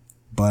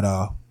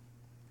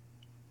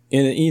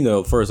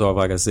and first off,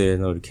 like I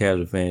said, the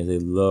casual fans, they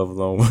love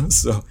Loma,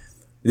 so.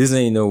 This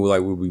ain't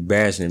like we'll be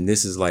bashing him.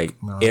 This is like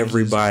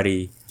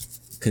everybody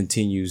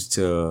continues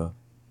to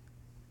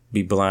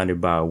be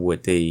blinded by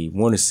what they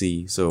want to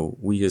see. So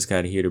we just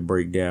kind of here to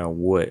break down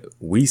what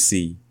we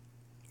see.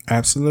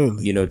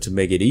 Absolutely. To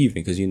make it even.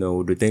 Because,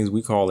 the things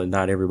we call it,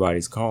 not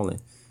everybody's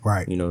calling.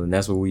 Right. You know, and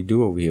that's what we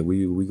do over here.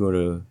 We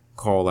gonna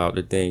call out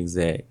the things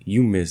that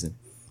you missing.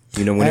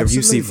 You know, whenever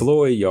you see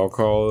Floyd, y'all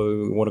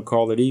want to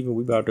call it even.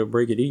 We about to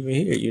break it even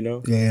here. You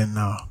know. Yeah.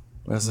 No.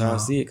 That's how I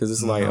see it. Because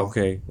it's like,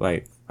 okay,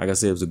 like I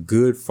said, it was a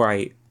good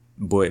fight,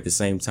 but at the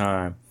same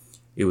time,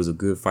 it was a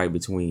good fight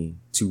between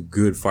two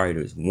good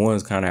fighters.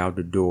 One's kind of out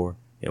the door,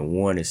 and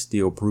one is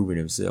still proving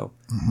himself.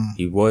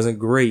 He wasn't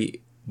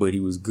great, but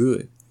he was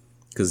good.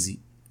 Because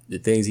the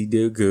things he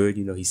did good,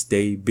 you know, he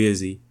stayed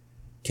busy,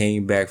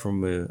 came back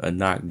from a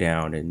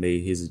knockdown and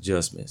made his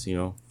adjustments, you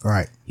know.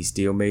 Right. He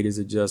still made his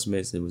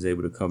adjustments and was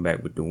able to come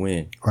back with the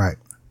win. Right.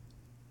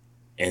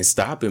 And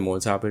stop him on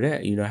top of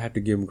that. You know, I have to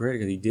give him credit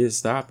because he did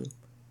stop him.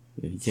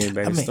 You know, he came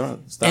back and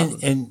stopped him.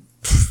 And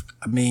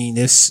I mean,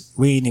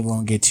 we ain't even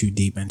gonna get too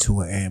deep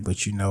into it, but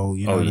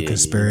the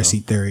conspiracy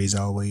theories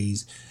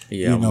always,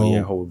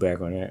 hold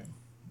back on that.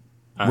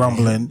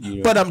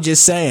 Rumbling. But I'm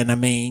just saying, I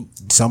mean,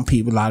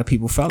 a lot of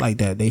people felt like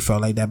that. They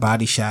felt like that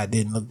body shot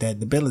didn't look that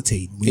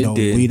debilitating. We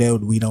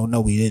don't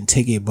know. We didn't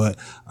take it, but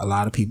a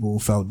lot of people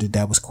felt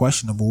that was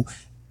questionable.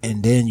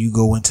 And then you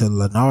go into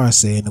Linares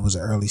saying it was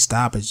an early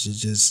stoppage. It's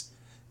just,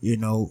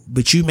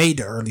 but you made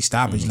the early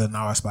stoppage,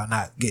 Linares, by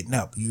not getting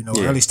up.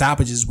 Early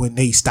stoppage is when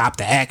they stopped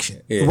the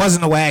action. Yeah. It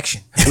wasn't no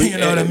action. You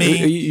know what I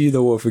mean? You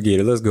know what?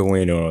 Forget it. Let's go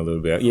in on it a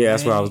little bit. Yeah,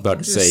 that's what I was about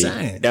to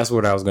say. That's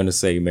what I was going to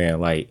say,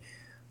 man. Like,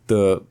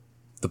 the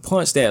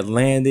punch that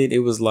landed, it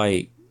was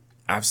like,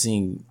 I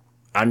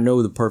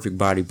know the perfect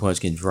body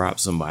punch can drop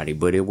somebody,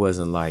 but it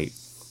wasn't like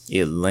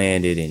it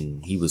landed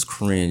and he was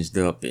cringed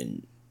up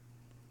and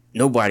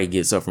nobody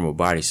gets up from a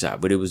body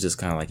shot, but it was just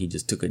kind of like he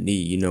just took a knee.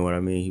 You know what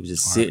I mean? He was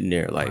just sitting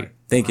there, like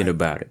thinking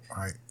about it.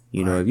 Right.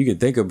 You know, if you can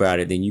think about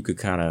it, then you could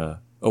kind of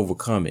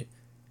overcome it.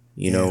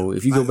 You know,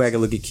 if you go back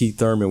and look at Keith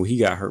Thurman, when he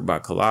got hurt by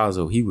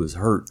Collazo, he was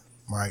hurt,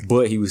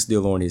 but he was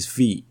still on his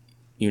feet.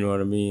 You know what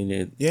I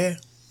mean? Yeah.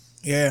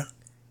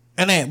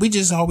 And then we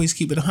just always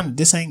keep it 100.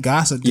 This ain't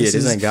gossip. This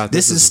ain't gossip.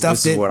 This is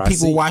stuff that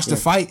people watch the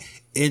fight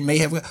and may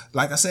have.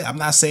 Like I said, I'm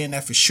not saying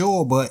that for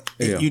sure, but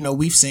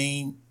we've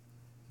seen.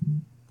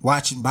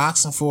 Watching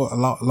boxing for a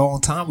long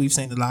time, we've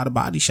seen a lot of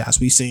body shots.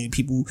 We've seen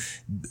people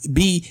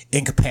be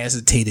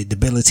incapacitated,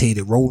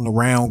 debilitated, rolling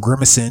around,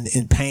 grimacing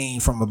in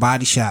pain from a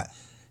body shot.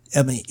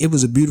 I mean, it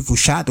was a beautiful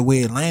shot the way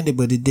it landed,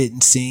 but it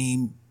didn't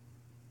seem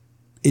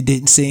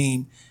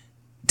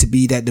to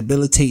be that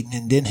debilitating.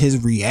 And then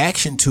his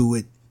reaction to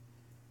it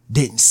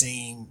didn't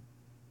seem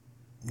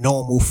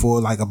normal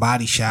for like a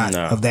body shot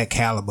of that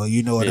caliber.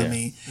 You know what I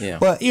mean? Yeah.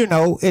 But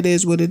it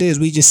is what it is.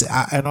 And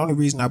the only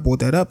reason I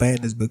brought that up,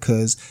 and is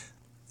because,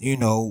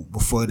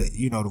 before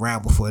the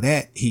round before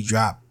that, he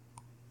dropped,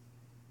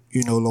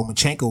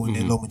 Lomachenko, and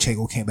then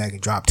Lomachenko came back and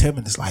dropped him,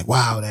 and it's like,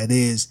 wow, that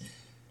is,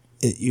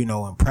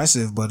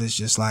 impressive, but it's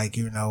just like,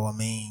 it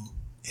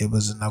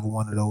was another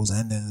one of those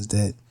endings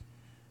that,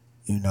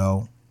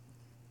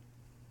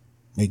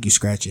 make you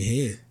scratch your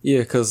head.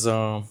 Yeah, because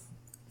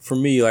for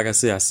me, like I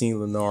said, I've seen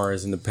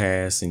Linares in the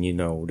past, and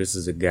this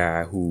is a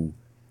guy who's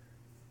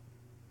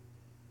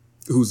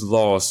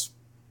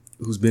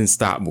been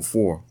stopped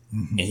before.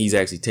 Mm-hmm. And he's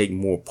actually taken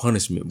more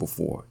punishment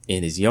before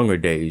in his younger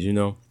days,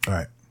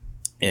 Right.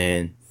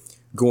 And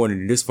going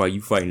into this fight, you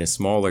fighting a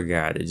smaller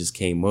guy that just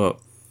came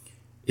up.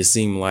 It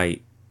seemed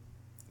like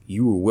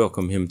you would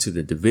welcome him to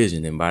the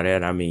division. And by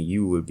that, I mean,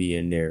 you would be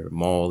in there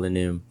mauling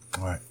him,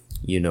 right?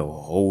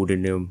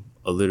 Holding him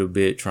a little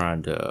bit,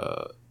 trying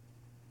to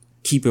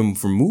keep him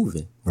from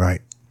moving.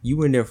 Right.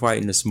 You in there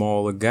fighting a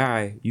smaller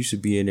guy. You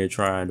should be in there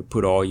trying to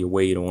put all your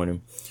weight on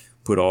him,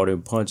 put all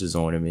them punches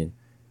on him. And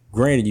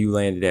granted, you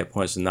landed that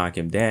punch to knock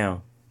him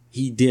down.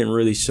 He didn't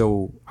really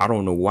show, I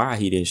don't know why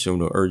he didn't show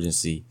no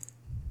urgency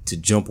to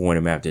jump on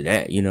him after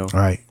that,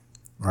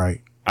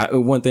 Right.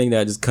 One thing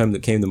that just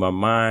came to my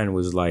mind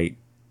was like,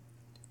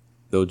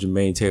 though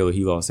Jermaine Taylor,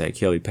 he lost that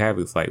Kelly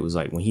Pavlik fight, was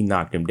like when he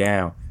knocked him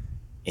down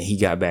and he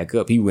got back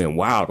up, he went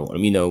wild on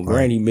him.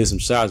 Granted, he missed some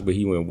shots, but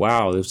he went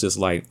wild. It was just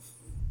like,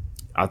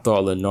 I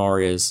thought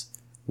Linares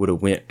would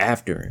have went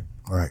after him.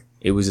 Right.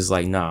 It was just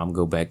like, nah, I'm going to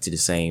go back to the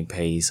same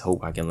pace.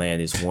 Hope I can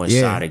land this one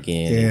shot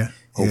again. And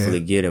hopefully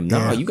get him.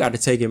 Nah, you got to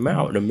take him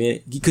out in a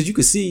minute. Because you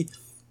could see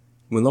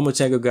when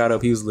Lomachenko got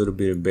up, he was a little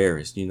bit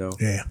embarrassed,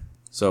 Yeah.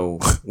 So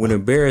when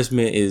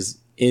embarrassment is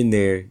in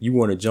there, you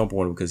want to jump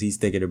on him because he's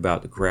thinking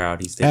about the crowd.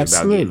 He's thinking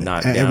about getting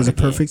knocked down. It was a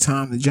perfect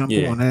time to jump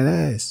on that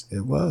ass.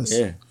 It was.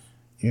 Yeah.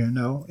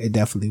 It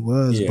definitely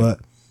was. Yeah.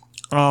 But,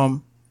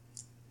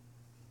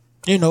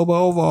 but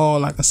overall,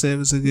 like I said, it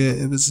was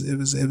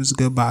a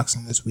good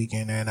boxing this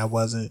weekend, and I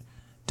wasn't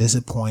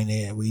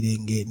disappointed. We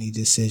didn't get any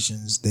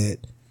decisions that,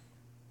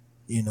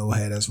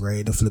 had us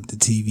ready to flip the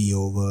TV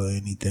over or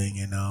anything.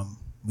 And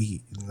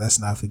let's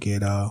not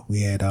forget,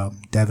 we had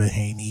Devin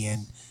Haney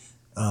and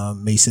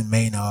Mason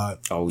Maynard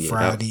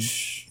Friday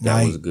that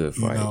night. was a good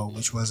fight.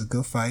 Which was a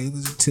good fight. It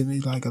was, to me,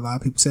 like a lot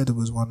of people said, it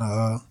was one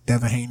of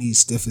Devin Haney's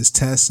stiffest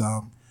tests.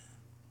 I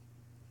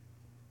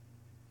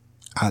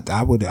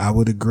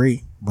would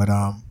agree, but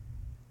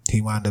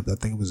he wound up, I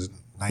think it was a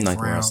ninth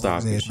round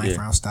stoppage. Ninth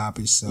round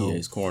stoppage. So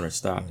his corner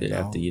stopped it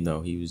after he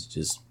was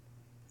just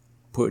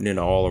putting in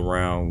all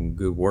around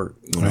good work.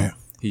 You know, Yeah.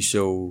 he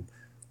showed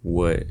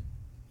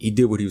he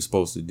did what he was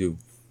supposed to do.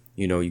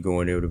 You know, you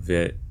go in there with a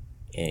vet,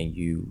 and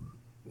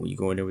when you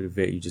go in there with a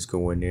vet, you just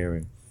go in there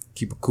and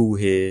keep a cool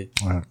head,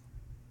 Right.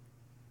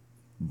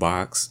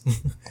 box.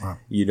 Right.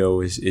 You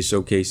know, it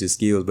showcases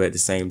skills, but at the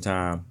same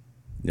time,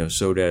 you know,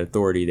 show that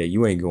authority that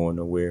you ain't going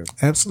nowhere,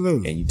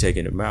 Absolutely. and you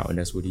taking them out, and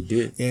that's what he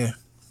did. Yeah.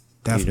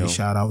 Definitely You know.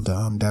 shout out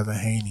to Devin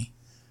Haney.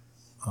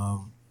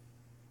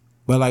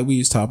 But like we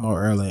was talking about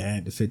earlier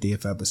at the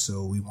 50th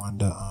episode, we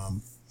wanted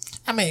to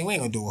I mean, we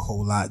ain't gonna do a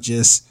whole lot,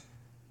 just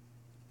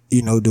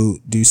you know,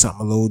 do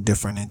something a little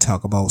different and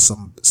talk about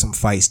some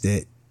fights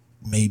that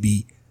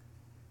maybe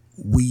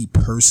we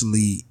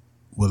personally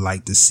would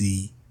like to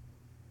see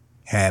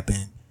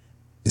happen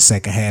the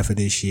second half of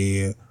this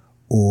year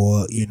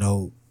or, you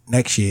know,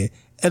 next year.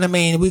 And I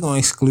mean, we're gonna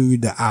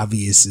exclude the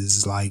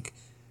obviouses like,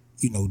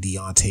 you know,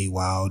 Deontay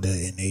Wilder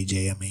and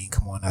AJ. I mean,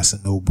 come on, that's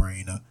a no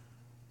brainer.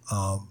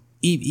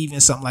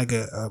 Even something like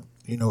a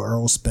you know,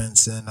 Earl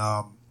Spence and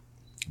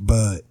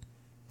Bud,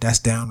 that's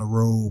down the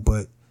road.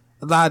 But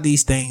a lot of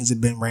these things have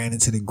been ran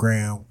into the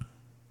ground.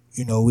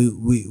 You know,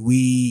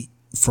 we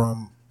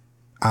from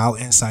our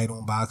insight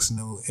on boxing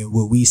and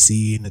what we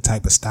see and the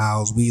type of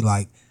styles we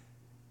like.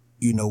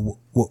 You know,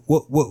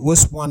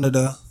 what's one of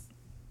the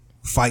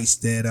fights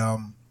that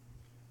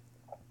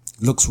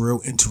looks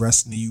real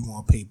interesting to you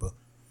on paper?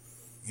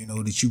 You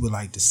know, that you would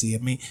like to see. I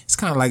mean, it's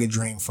kind of like a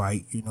dream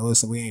fight. You know,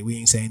 so we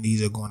ain't saying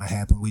these are going to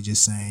happen. We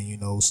just saying, you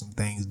know, some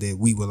things that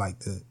we would like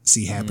to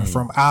see happen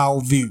from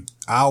our view,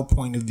 our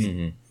point of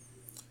view.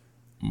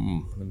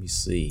 Let me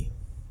see.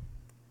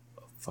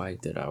 A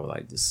fight that I would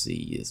like to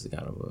see is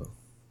kind of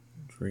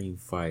a dream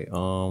fight.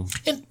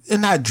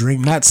 And not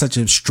dream, not such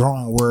a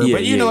strong word,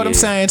 but you know what I'm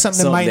saying.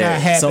 Something that might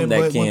not happen, something that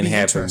but can would be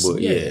happen. interesting.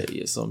 But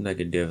yeah, something that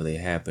could definitely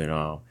happen.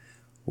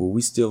 Well,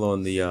 we still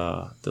on the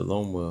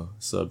Loma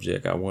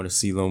subject. I want to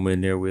see Loma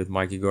in there with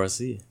Mikey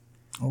Garcia.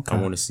 Okay. I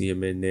want to see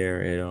him in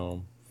there at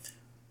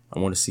I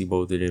want to see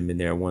both of them in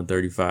there at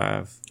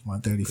 135.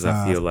 135. Because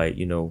I feel like,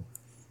 you know,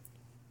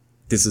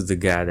 this is the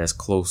guy that's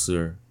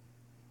closer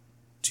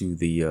to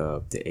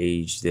the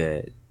age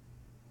that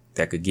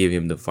could give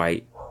him the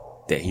fight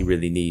that he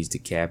really needs to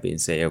cap it and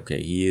say,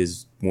 okay, he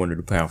is one of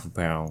the pound for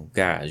pound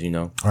guys, you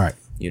know. All right.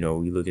 You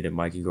know, you look at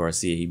Mikey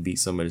Garcia, he beat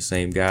some of the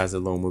same guys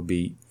that Loma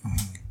beat.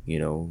 You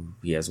know,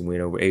 he has a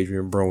win over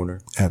Adrian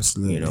Broner.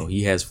 Absolutely. You know,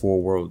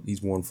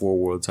 he's won 4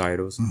 world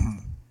titles.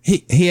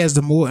 He has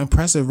the more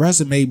impressive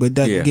resume, but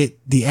doesn't get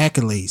the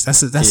accolades.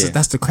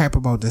 That's the crap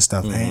about this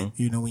stuff, man.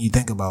 You know, when you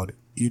think about it,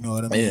 you know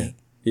what I mean?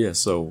 Yeah.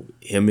 So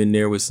him in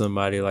there with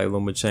somebody like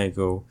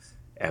Lomachenko,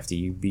 after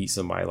you beat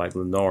somebody like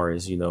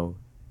Linares, you know,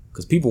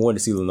 because people want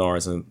to see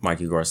Linares and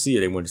Mikey Garcia,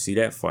 they want to see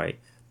that fight.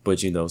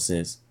 But you know,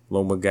 since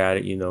Loma got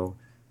it, you know,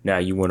 now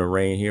you want to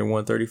reign here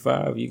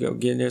 135, you go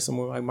get in there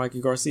somewhere like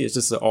Mikey Garcia. It's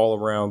just an all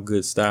around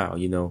good style,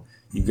 you know.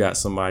 You got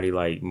somebody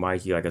like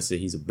Mikey, like I said,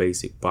 he's a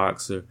basic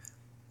boxer,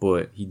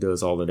 but he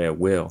does all of that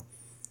well.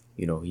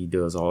 You know, he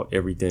does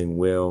everything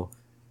well,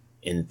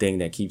 and the thing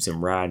that keeps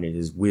him riding is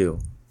his will.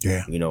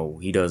 Yeah. You know,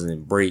 he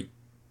doesn't break.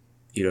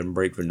 He doesn't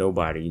break for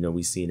nobody. You know,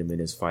 we've seen him in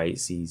his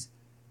fights. He's,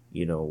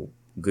 you know,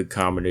 good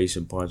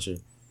combination puncher.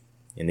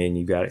 And then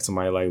you got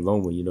somebody like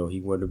Loma, you know,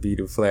 he wanted to be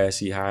the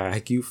flashy high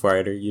IQ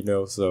fighter, you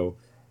know, so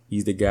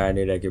he's the guy in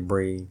there that can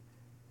bring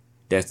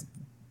that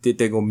they're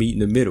going to meet in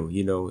the middle,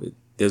 you know.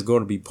 There's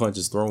going to be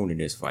punches thrown in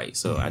this fight.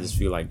 So I just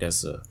feel like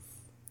that's a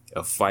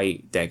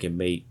fight that can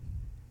make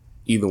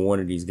either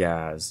one of these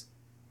guys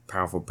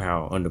pound for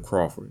pound under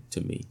Crawford to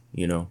me,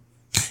 you know.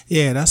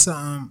 Yeah, that's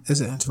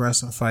it's an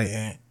interesting fight,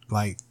 and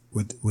like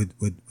with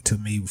to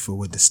me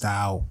with the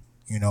style,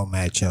 you know,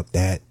 matchup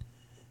that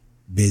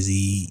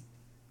busy,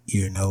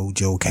 you know,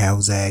 Joe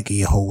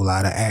Calzaghe, a whole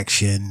lot of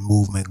action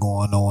movement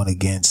going on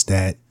against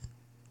that,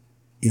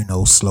 you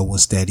know, slow and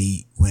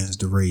steady wins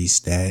the race,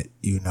 that,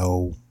 you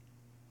know,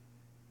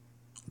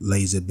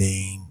 laser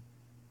beam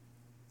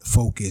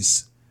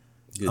focus.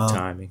 Good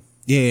timing.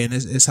 Yeah, and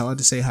it's hard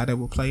to say how that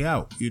will play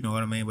out. You know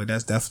what I mean? But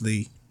that's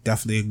definitely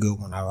a good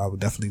one. I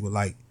would definitely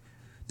like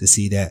to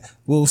see that.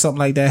 Will something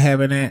like that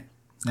happen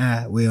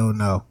that? We don't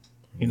know.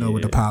 You know,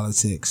 with the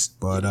politics.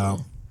 But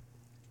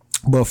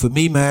but for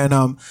me, man,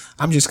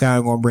 I'm just kind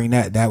of gonna bring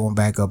that one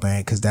back up,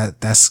 man, because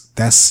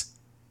that's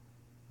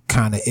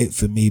kind of it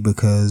for me,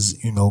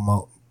 because you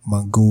know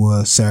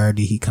Mungua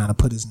Saturday, he kind of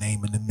put his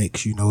name in the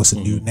mix. You know, it's a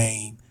new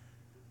name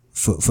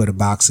for the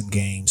boxing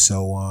game.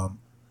 So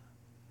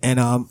and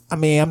I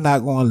mean, I'm not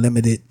going to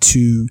limit it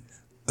to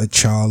a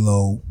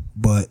Charlo,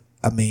 but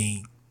I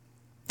mean,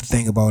 the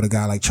thing about a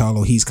guy like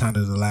Charlo, he's kind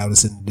of the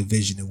loudest in the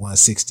division at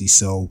 160.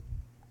 So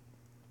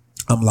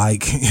I'm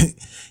like,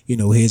 you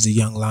know, here's a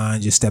young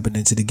lion just stepping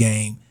into the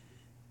game,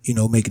 you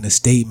know, making a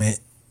statement,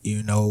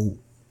 you know,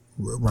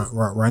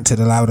 run to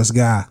the loudest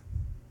guy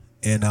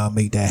and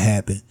make that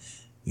happen.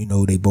 You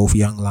know, they both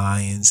young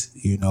lions,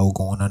 you know,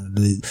 going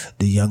under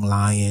the young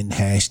lion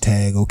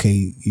hashtag.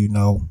 Okay, you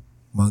know,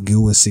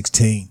 Mungua is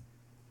 16.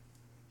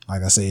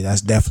 Like I say, that's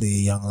definitely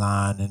a young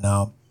lion. And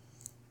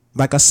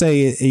like I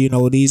say, you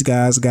know, these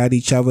guys got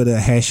each other to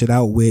hash it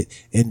out with,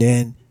 and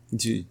then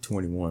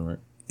 21, right?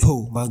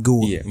 who?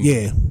 Magua.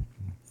 Yeah.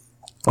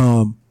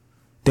 Yeah.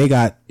 They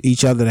got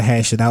each other to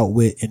hash it out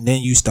with, and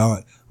then you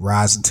start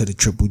rising to the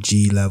Triple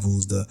G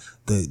levels, the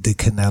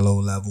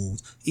Canelo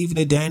levels, even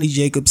the Danny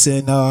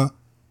Jacobson,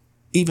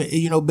 even,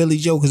 you know, Billy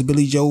Joe, because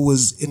Billy Joe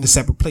was in a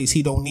separate place.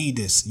 He don't need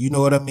this. You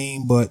know what I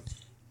mean? But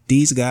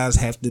these guys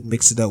have to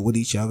mix it up with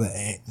each other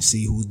and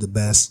see who's the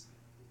best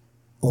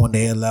on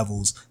their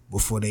levels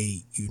before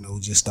they, you know,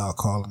 just start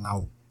calling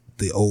out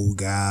the old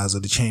guys or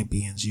the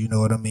champions. You know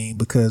what I mean?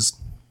 Because,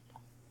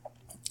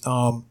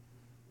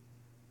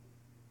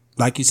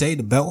 like you say,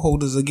 the belt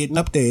holders are getting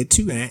up there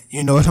too, man.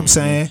 You know what I'm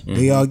saying?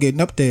 They are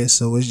getting up there.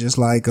 So it's just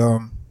like,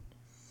 you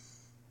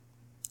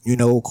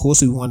know, of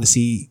course we want to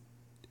see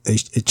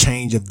a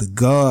change of the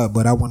guard,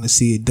 but I want to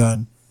see it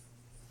done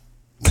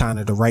kind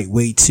of the right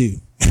way too.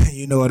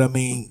 You know what I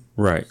mean?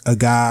 Right. A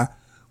guy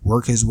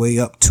work his way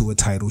up to a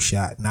title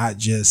shot, not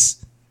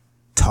just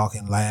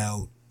talking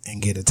loud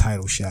and get a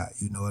title shot.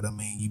 You know what I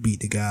mean? You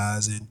beat the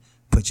guys and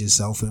put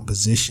yourself in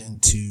position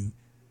to,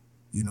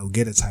 you know,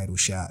 get a title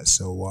shot.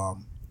 So,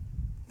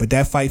 but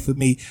that fight for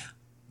me,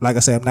 like I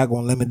said, I'm not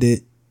going to limit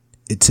it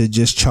to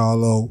just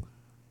Charlo.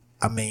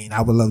 I mean,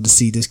 I would love to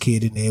see this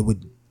kid in there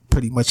with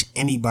pretty much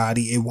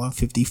anybody at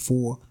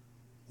 154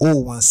 or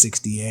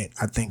 160.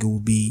 I think it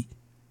would be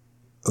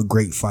a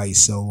great fight.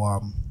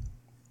 So,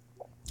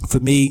 for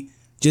me,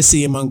 just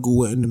seeing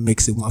Mangua in the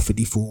mix at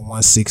 154 and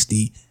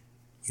 160,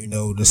 you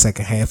know, the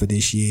second half of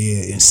this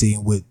year, and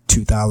seeing what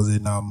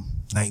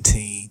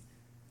 2019,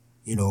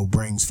 you know,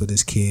 brings for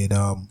this kid,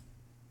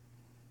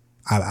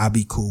 I'd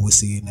be cool with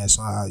seeing that.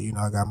 So,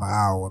 I got my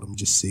eye on him,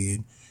 just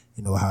seeing,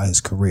 you know, how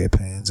his career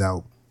pans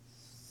out.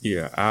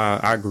 Yeah,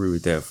 I agree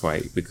with that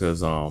fight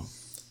because,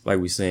 like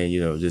we're saying, you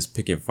know, just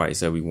picking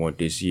fights that we want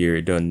this year,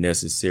 it doesn't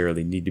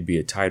necessarily need to be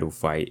a title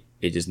fight.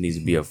 It just needs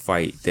to be a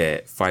fight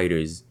that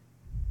fighters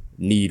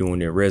need on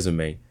their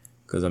resume.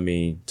 Because, I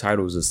mean,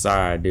 titles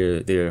aside,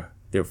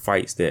 they're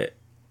fights that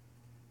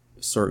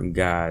certain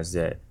guys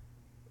that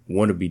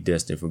want to be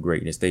destined for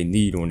greatness, they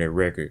need on their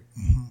record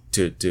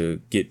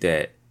to get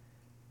that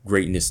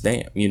greatness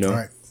stamp, you know?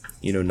 Right.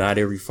 You know, not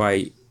every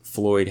fight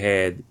Floyd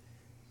had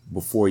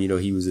before, you know,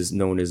 he was just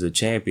known as a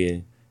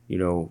champion, you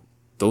know,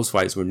 those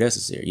fights were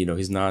necessary. You know,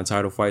 his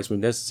non-title fights were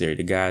necessary.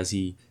 The guys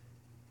he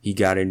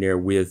got in there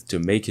with to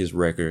make his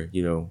record,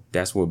 you know,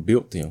 that's what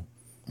built him.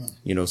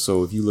 You know,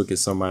 so if you look at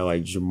somebody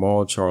like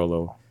Jermall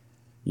Charlo,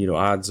 you know,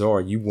 odds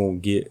are you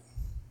won't get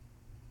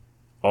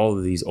all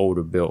of these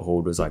older belt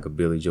holders like a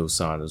Billy Joe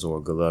Saunders or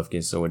a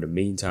Golovkin. So in the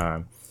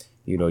meantime,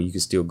 you know, you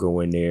can still go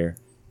in there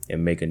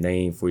and make a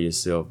name for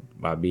yourself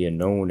by being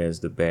known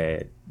as the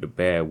bad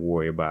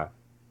warrior, by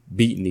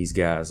beating these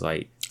guys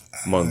like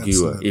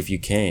Mangua, if you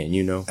can,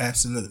 you know.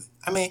 Absolutely.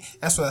 I mean,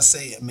 that's what I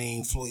say. I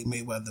mean, Floyd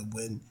Mayweather,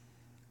 when,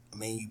 I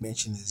mean, you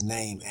mentioned his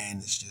name,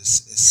 and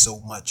it's so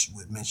much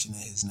with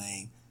mentioning his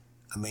name.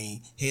 I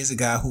mean, here's a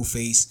guy who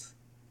faced,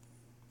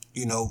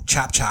 you know,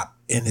 Chop Chop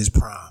in his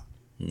prime,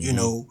 you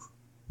know,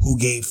 who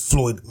gave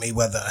Floyd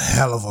Mayweather a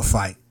hell of a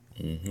fight.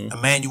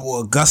 Emmanuel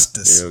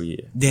Augustus. Hell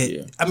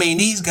yeah. I mean,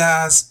 these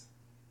guys,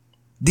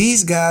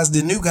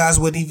 the new guys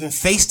wouldn't even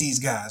face these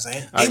guys,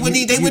 man. They wouldn't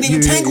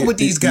even tangle with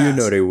these guys. You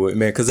know they would,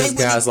 man, because there's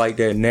guys like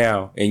that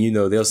now, and you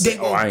know they'll say,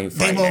 I ain't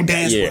fighting. They won't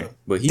dance with him.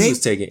 But he was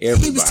taking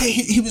everybody.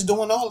 He was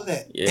doing all of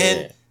that. Yeah.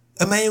 And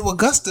Emmanuel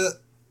Augusta,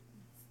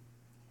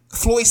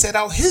 Floyd said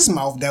out his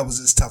mouth that was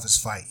his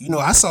toughest fight. You know,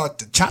 I saw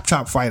the Chop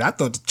Chop fight. I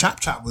thought the Chop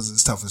Chop was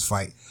his toughest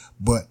fight,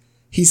 but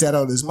he said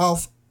out his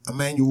mouth,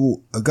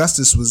 Emmanuel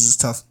Augustus was his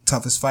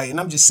toughest fight. And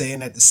I'm just saying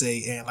that to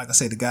say, and like I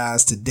say, the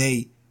guys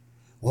today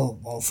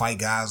won't fight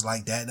guys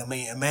like that. I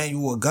mean,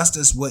 Emmanuel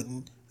Augustus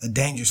wasn't a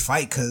dangerous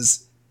fight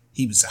because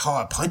he was a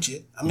hard puncher.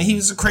 I mean, it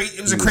was a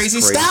crazy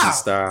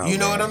style. You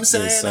know what I'm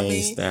saying?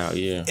 Insane style,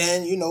 yeah.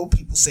 And you know,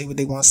 people say what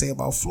they want to say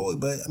about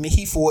Floyd, but I mean,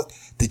 he fought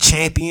the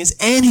champions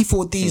and he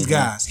fought these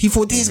guys. He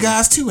fought these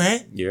guys too,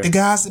 man. Yeah. The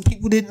guys that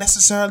people didn't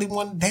necessarily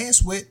want to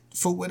dance with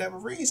for whatever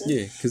reason.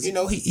 Yeah, because you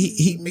know,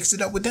 he mixed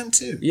it up with them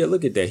too. Yeah,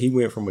 look at that. He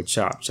went from a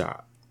Chop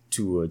Chop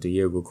to a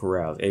Diego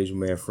Corrales, Adrian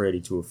Manfredi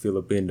to a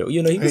Philip Endo.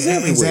 You know, he was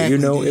everywhere. Exactly.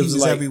 You know, He was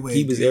like everywhere,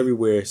 he was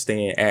everywhere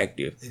staying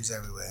active. He was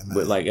everywhere, man.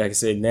 But like I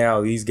said,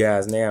 now these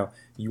guys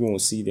you won't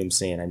see them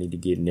saying I need to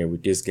get in there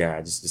with this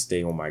guy just to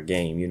stay on my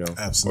game, you know,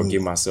 Absolutely. or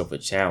give myself a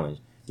challenge.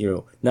 You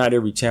know, not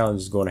every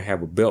challenge is going to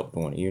have a belt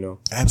on it, you know.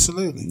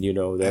 Absolutely. You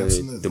know,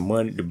 that the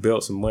money, the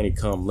belts and money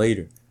come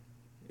later.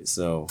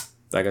 So,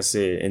 like I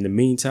said, in the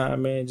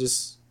meantime, man,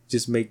 just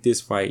make this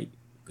fight,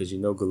 because you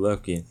know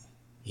Golovkin,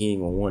 he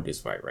ain't gonna want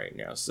this fight right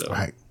now. So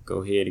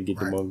go ahead and get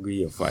the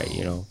Mangua fight,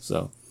 you know.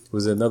 So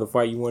was there another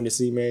fight you wanted to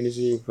see, man, this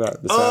year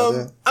besides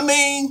that? I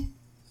mean,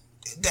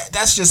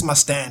 that's just my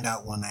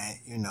standout one. That,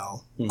 you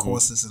know, of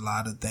course, there's a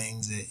lot of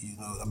things that, you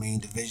know, I mean,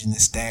 division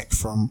is stacked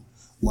from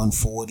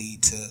 140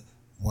 to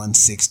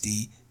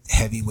 160.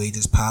 Heavyweight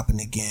is popping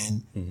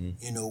again.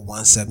 You know,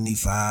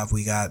 175.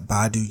 We got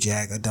Badu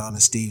Jack,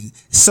 Adonis Stevens.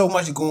 So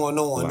much going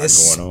on.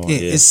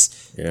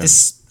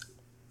 It's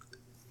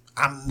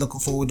I'm looking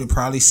forward to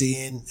probably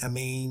seeing,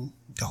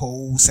 the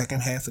whole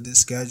second half of this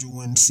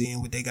schedule and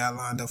seeing what they got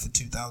lined up for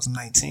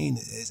 2019.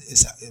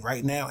 It's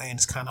right now, and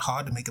it's kind of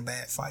hard to make a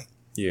bad fight.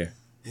 Yeah.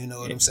 You know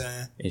what I'm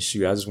saying? And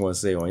shoot, I just want to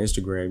say on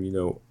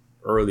Instagram,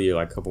 earlier,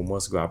 like a couple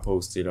months ago, I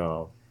posted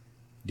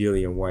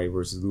Dillian White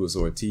versus Luis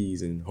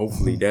Ortiz, and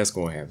hopefully that's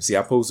going to happen. See,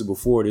 I posted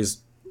before this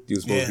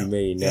was supposed to be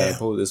made. Now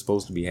it's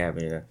supposed to be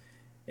happening.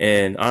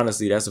 And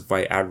honestly, that's a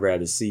fight I'd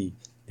rather see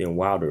than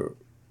Wilder.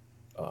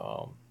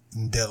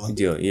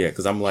 Dylan. Yeah,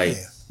 because I'm like,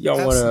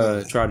 y'all want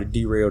to try to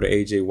derail the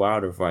AJ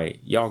Wilder fight.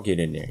 Y'all get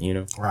in there,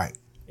 Right.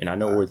 And I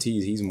know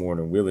Ortiz, he's more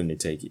than willing to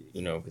take it,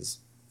 because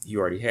he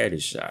already had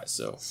his shot.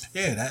 So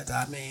yeah,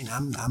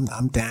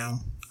 I'm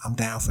down. I'm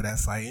down for that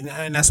fight,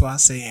 and that's why I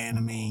say,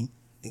 and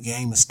the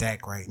game is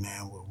stacked right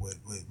now with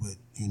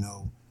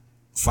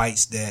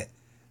fights that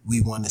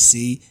we want to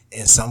see,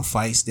 and some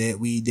fights that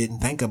we didn't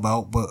think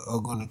about but are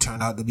going to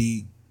turn out to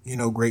be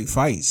great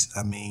fights.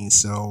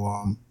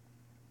 So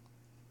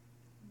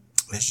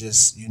it's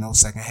just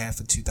second half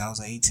of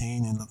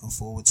 2018, and looking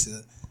forward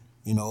to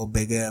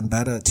bigger and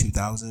better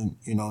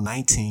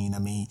 2019.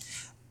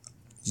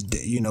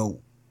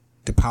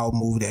 The power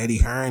move that Eddie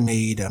Hearn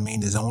made,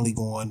 is only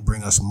going to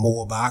bring us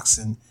more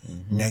boxing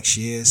next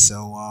year.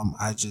 So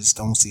I just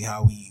don't see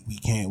how we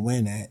can't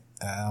win that.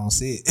 I don't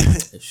see it.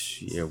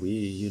 Yeah,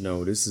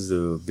 this is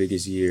the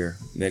biggest year,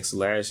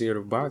 last year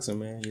of boxing,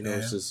 man.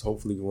 It's just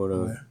hopefully going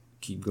to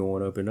keep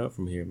going up and up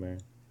from here, man.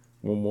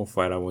 One more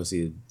fight I want to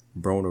see is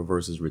Broner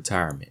versus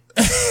retirement.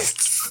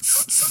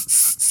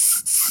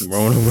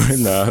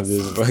 Broner, nah,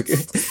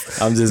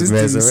 I'm just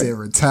messing. This said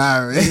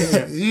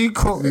retirement. You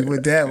caught me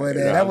with that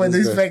one. I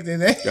wasn't expecting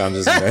that. I'm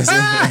just messing.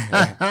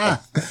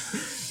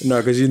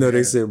 No, because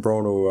they said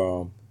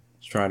Broner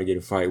is trying to get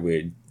a fight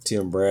with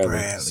Tim Bradley.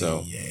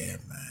 So yeah,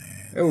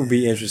 man. It would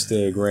be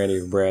interesting,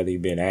 granted, if Bradley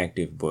been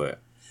active,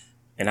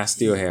 and I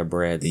still have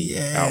Bradley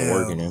out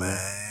working him. Man,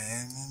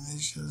 and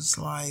it's just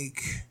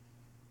like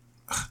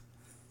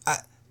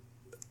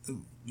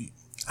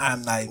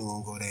I'm not even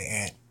gonna go there,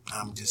 and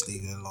I'm just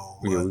leaving it alone.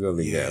 Yeah, we're gonna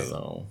leave that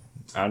alone.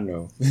 I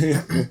know.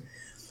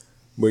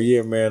 But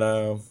yeah,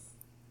 man,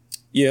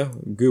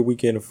 good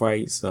weekend of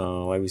fights.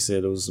 Like we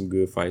said, those are some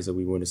good fights that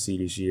we want to see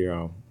this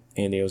year.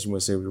 Anything else you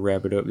want to say? We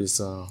wrap it up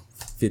this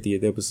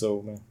 50th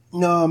episode, man.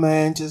 No,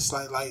 man, just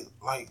like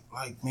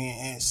me and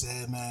Ant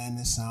said, man,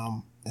 it's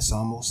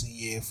almost a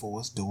year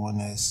for us doing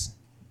this.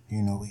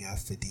 We got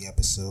 50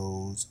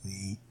 episodes.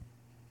 We,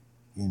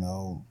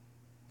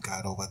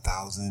 got over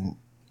 1,000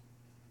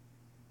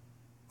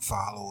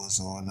 followers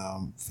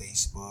on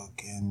Facebook,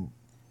 and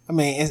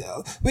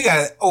we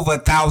got over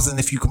 1,000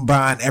 if you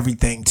combine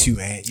everything too,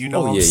 Ant. You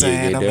know what I'm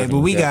saying? But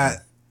we got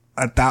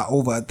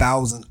over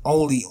 1,000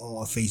 only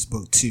on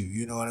Facebook too.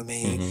 You know what I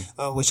mean?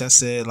 Which I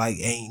said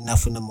ain't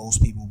nothing to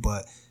most people,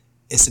 but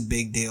it's a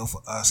big deal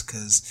for us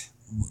because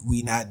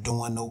we not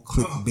doing no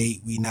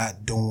clickbait. We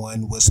not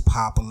doing what's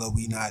popular.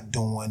 We not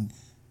doing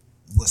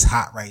what's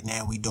hot right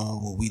now. We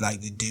doing what we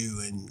like to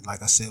do, and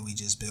like I said, we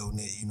just building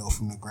it,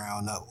 from the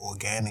ground up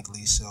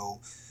organically.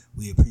 So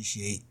we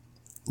appreciate,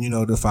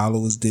 the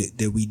followers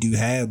that we do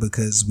have,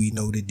 because we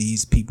know that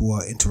these people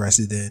are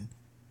interested in,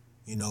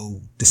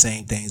 the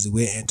same things that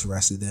we're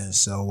interested in.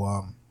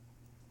 So,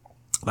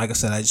 like I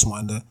said, I just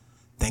wanted to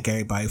thank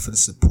everybody for the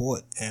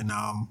support, and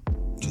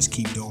just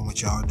keep doing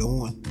what y'all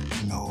doing.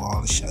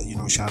 All the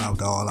shout out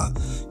to all our,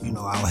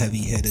 our heavy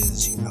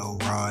hitters.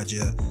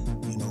 Roger,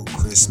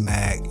 Chris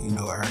Mack,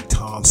 Eric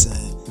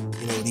Thompson.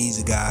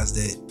 These are guys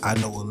that I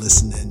know are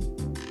listening.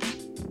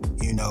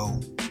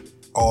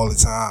 All the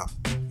time.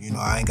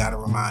 I ain't gotta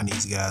remind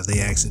these guys. They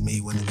asking me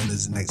when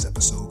is the next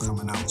episode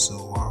coming out.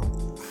 So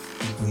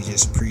we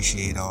just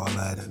appreciate all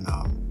that, and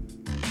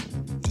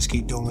just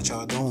keep doing what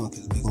y'all doing,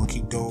 because we're gonna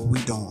keep doing what we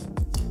doing.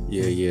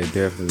 Yeah,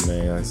 definitely,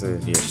 man. Like I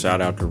said,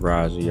 shout out to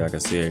Raji. Like I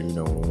said,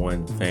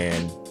 one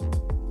fan.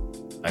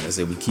 Like I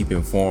said, we keep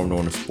informed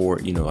on the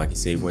sport. Like you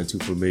said, wasn't too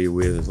familiar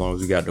with. As long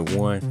as we got the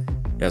one,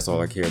 that's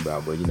all I care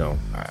about. But I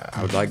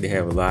would like to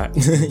have a lot.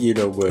 But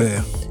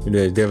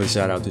definitely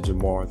shout out to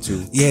Jamar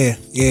too. Yeah.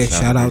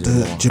 Shout out to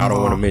Jamar. I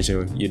don't want to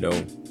mention,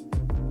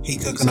 he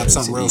cooking up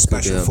something real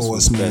special for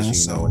us, man.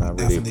 So and I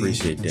really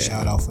appreciate that.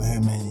 Shout out for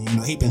him, and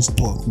he been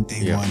supporting from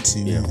day one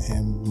too,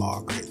 and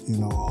Margaret,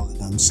 all of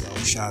them. So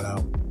shout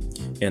out.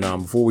 And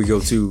before we go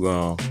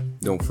to,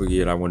 don't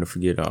forget, I want to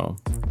forget,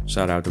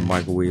 shout out to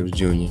Michael Williams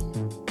Jr.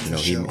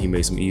 He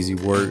made some easy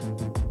work,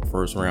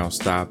 first round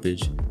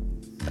stoppage,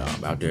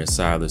 out there in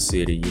Siler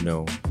City.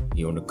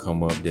 He on the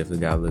come up. Definitely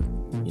gotta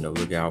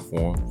look out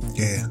for him.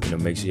 Yeah.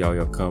 Make sure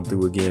y'all come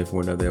through again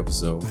for another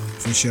episode.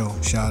 For sure.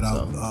 Shout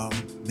out,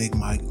 Big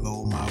Mike,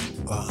 Lil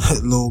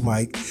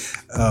Mike.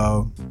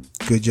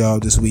 Good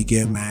job this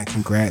weekend, man.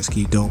 Congrats.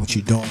 Keep doing what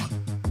you're doing.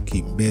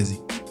 Keep busy.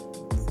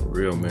 For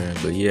real, man.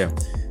 But yeah,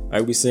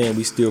 like we saying,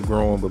 we still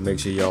growing, but make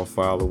sure y'all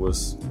follow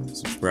us,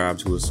 subscribe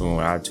to us on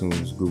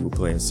iTunes, Google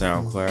Play, and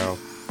SoundCloud.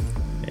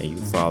 And you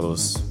can follow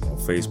us on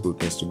Facebook,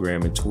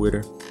 Instagram, and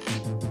Twitter.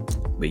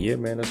 But yeah,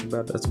 man,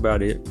 that's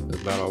about it.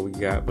 That's about all we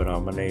got. But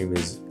my name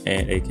is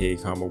Ant, aka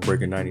Combo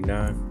Breaker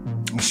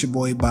 99. It's your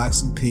boy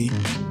Boxing P.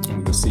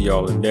 And we'll see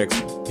y'all in the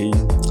next one.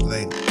 Peace.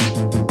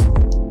 Later.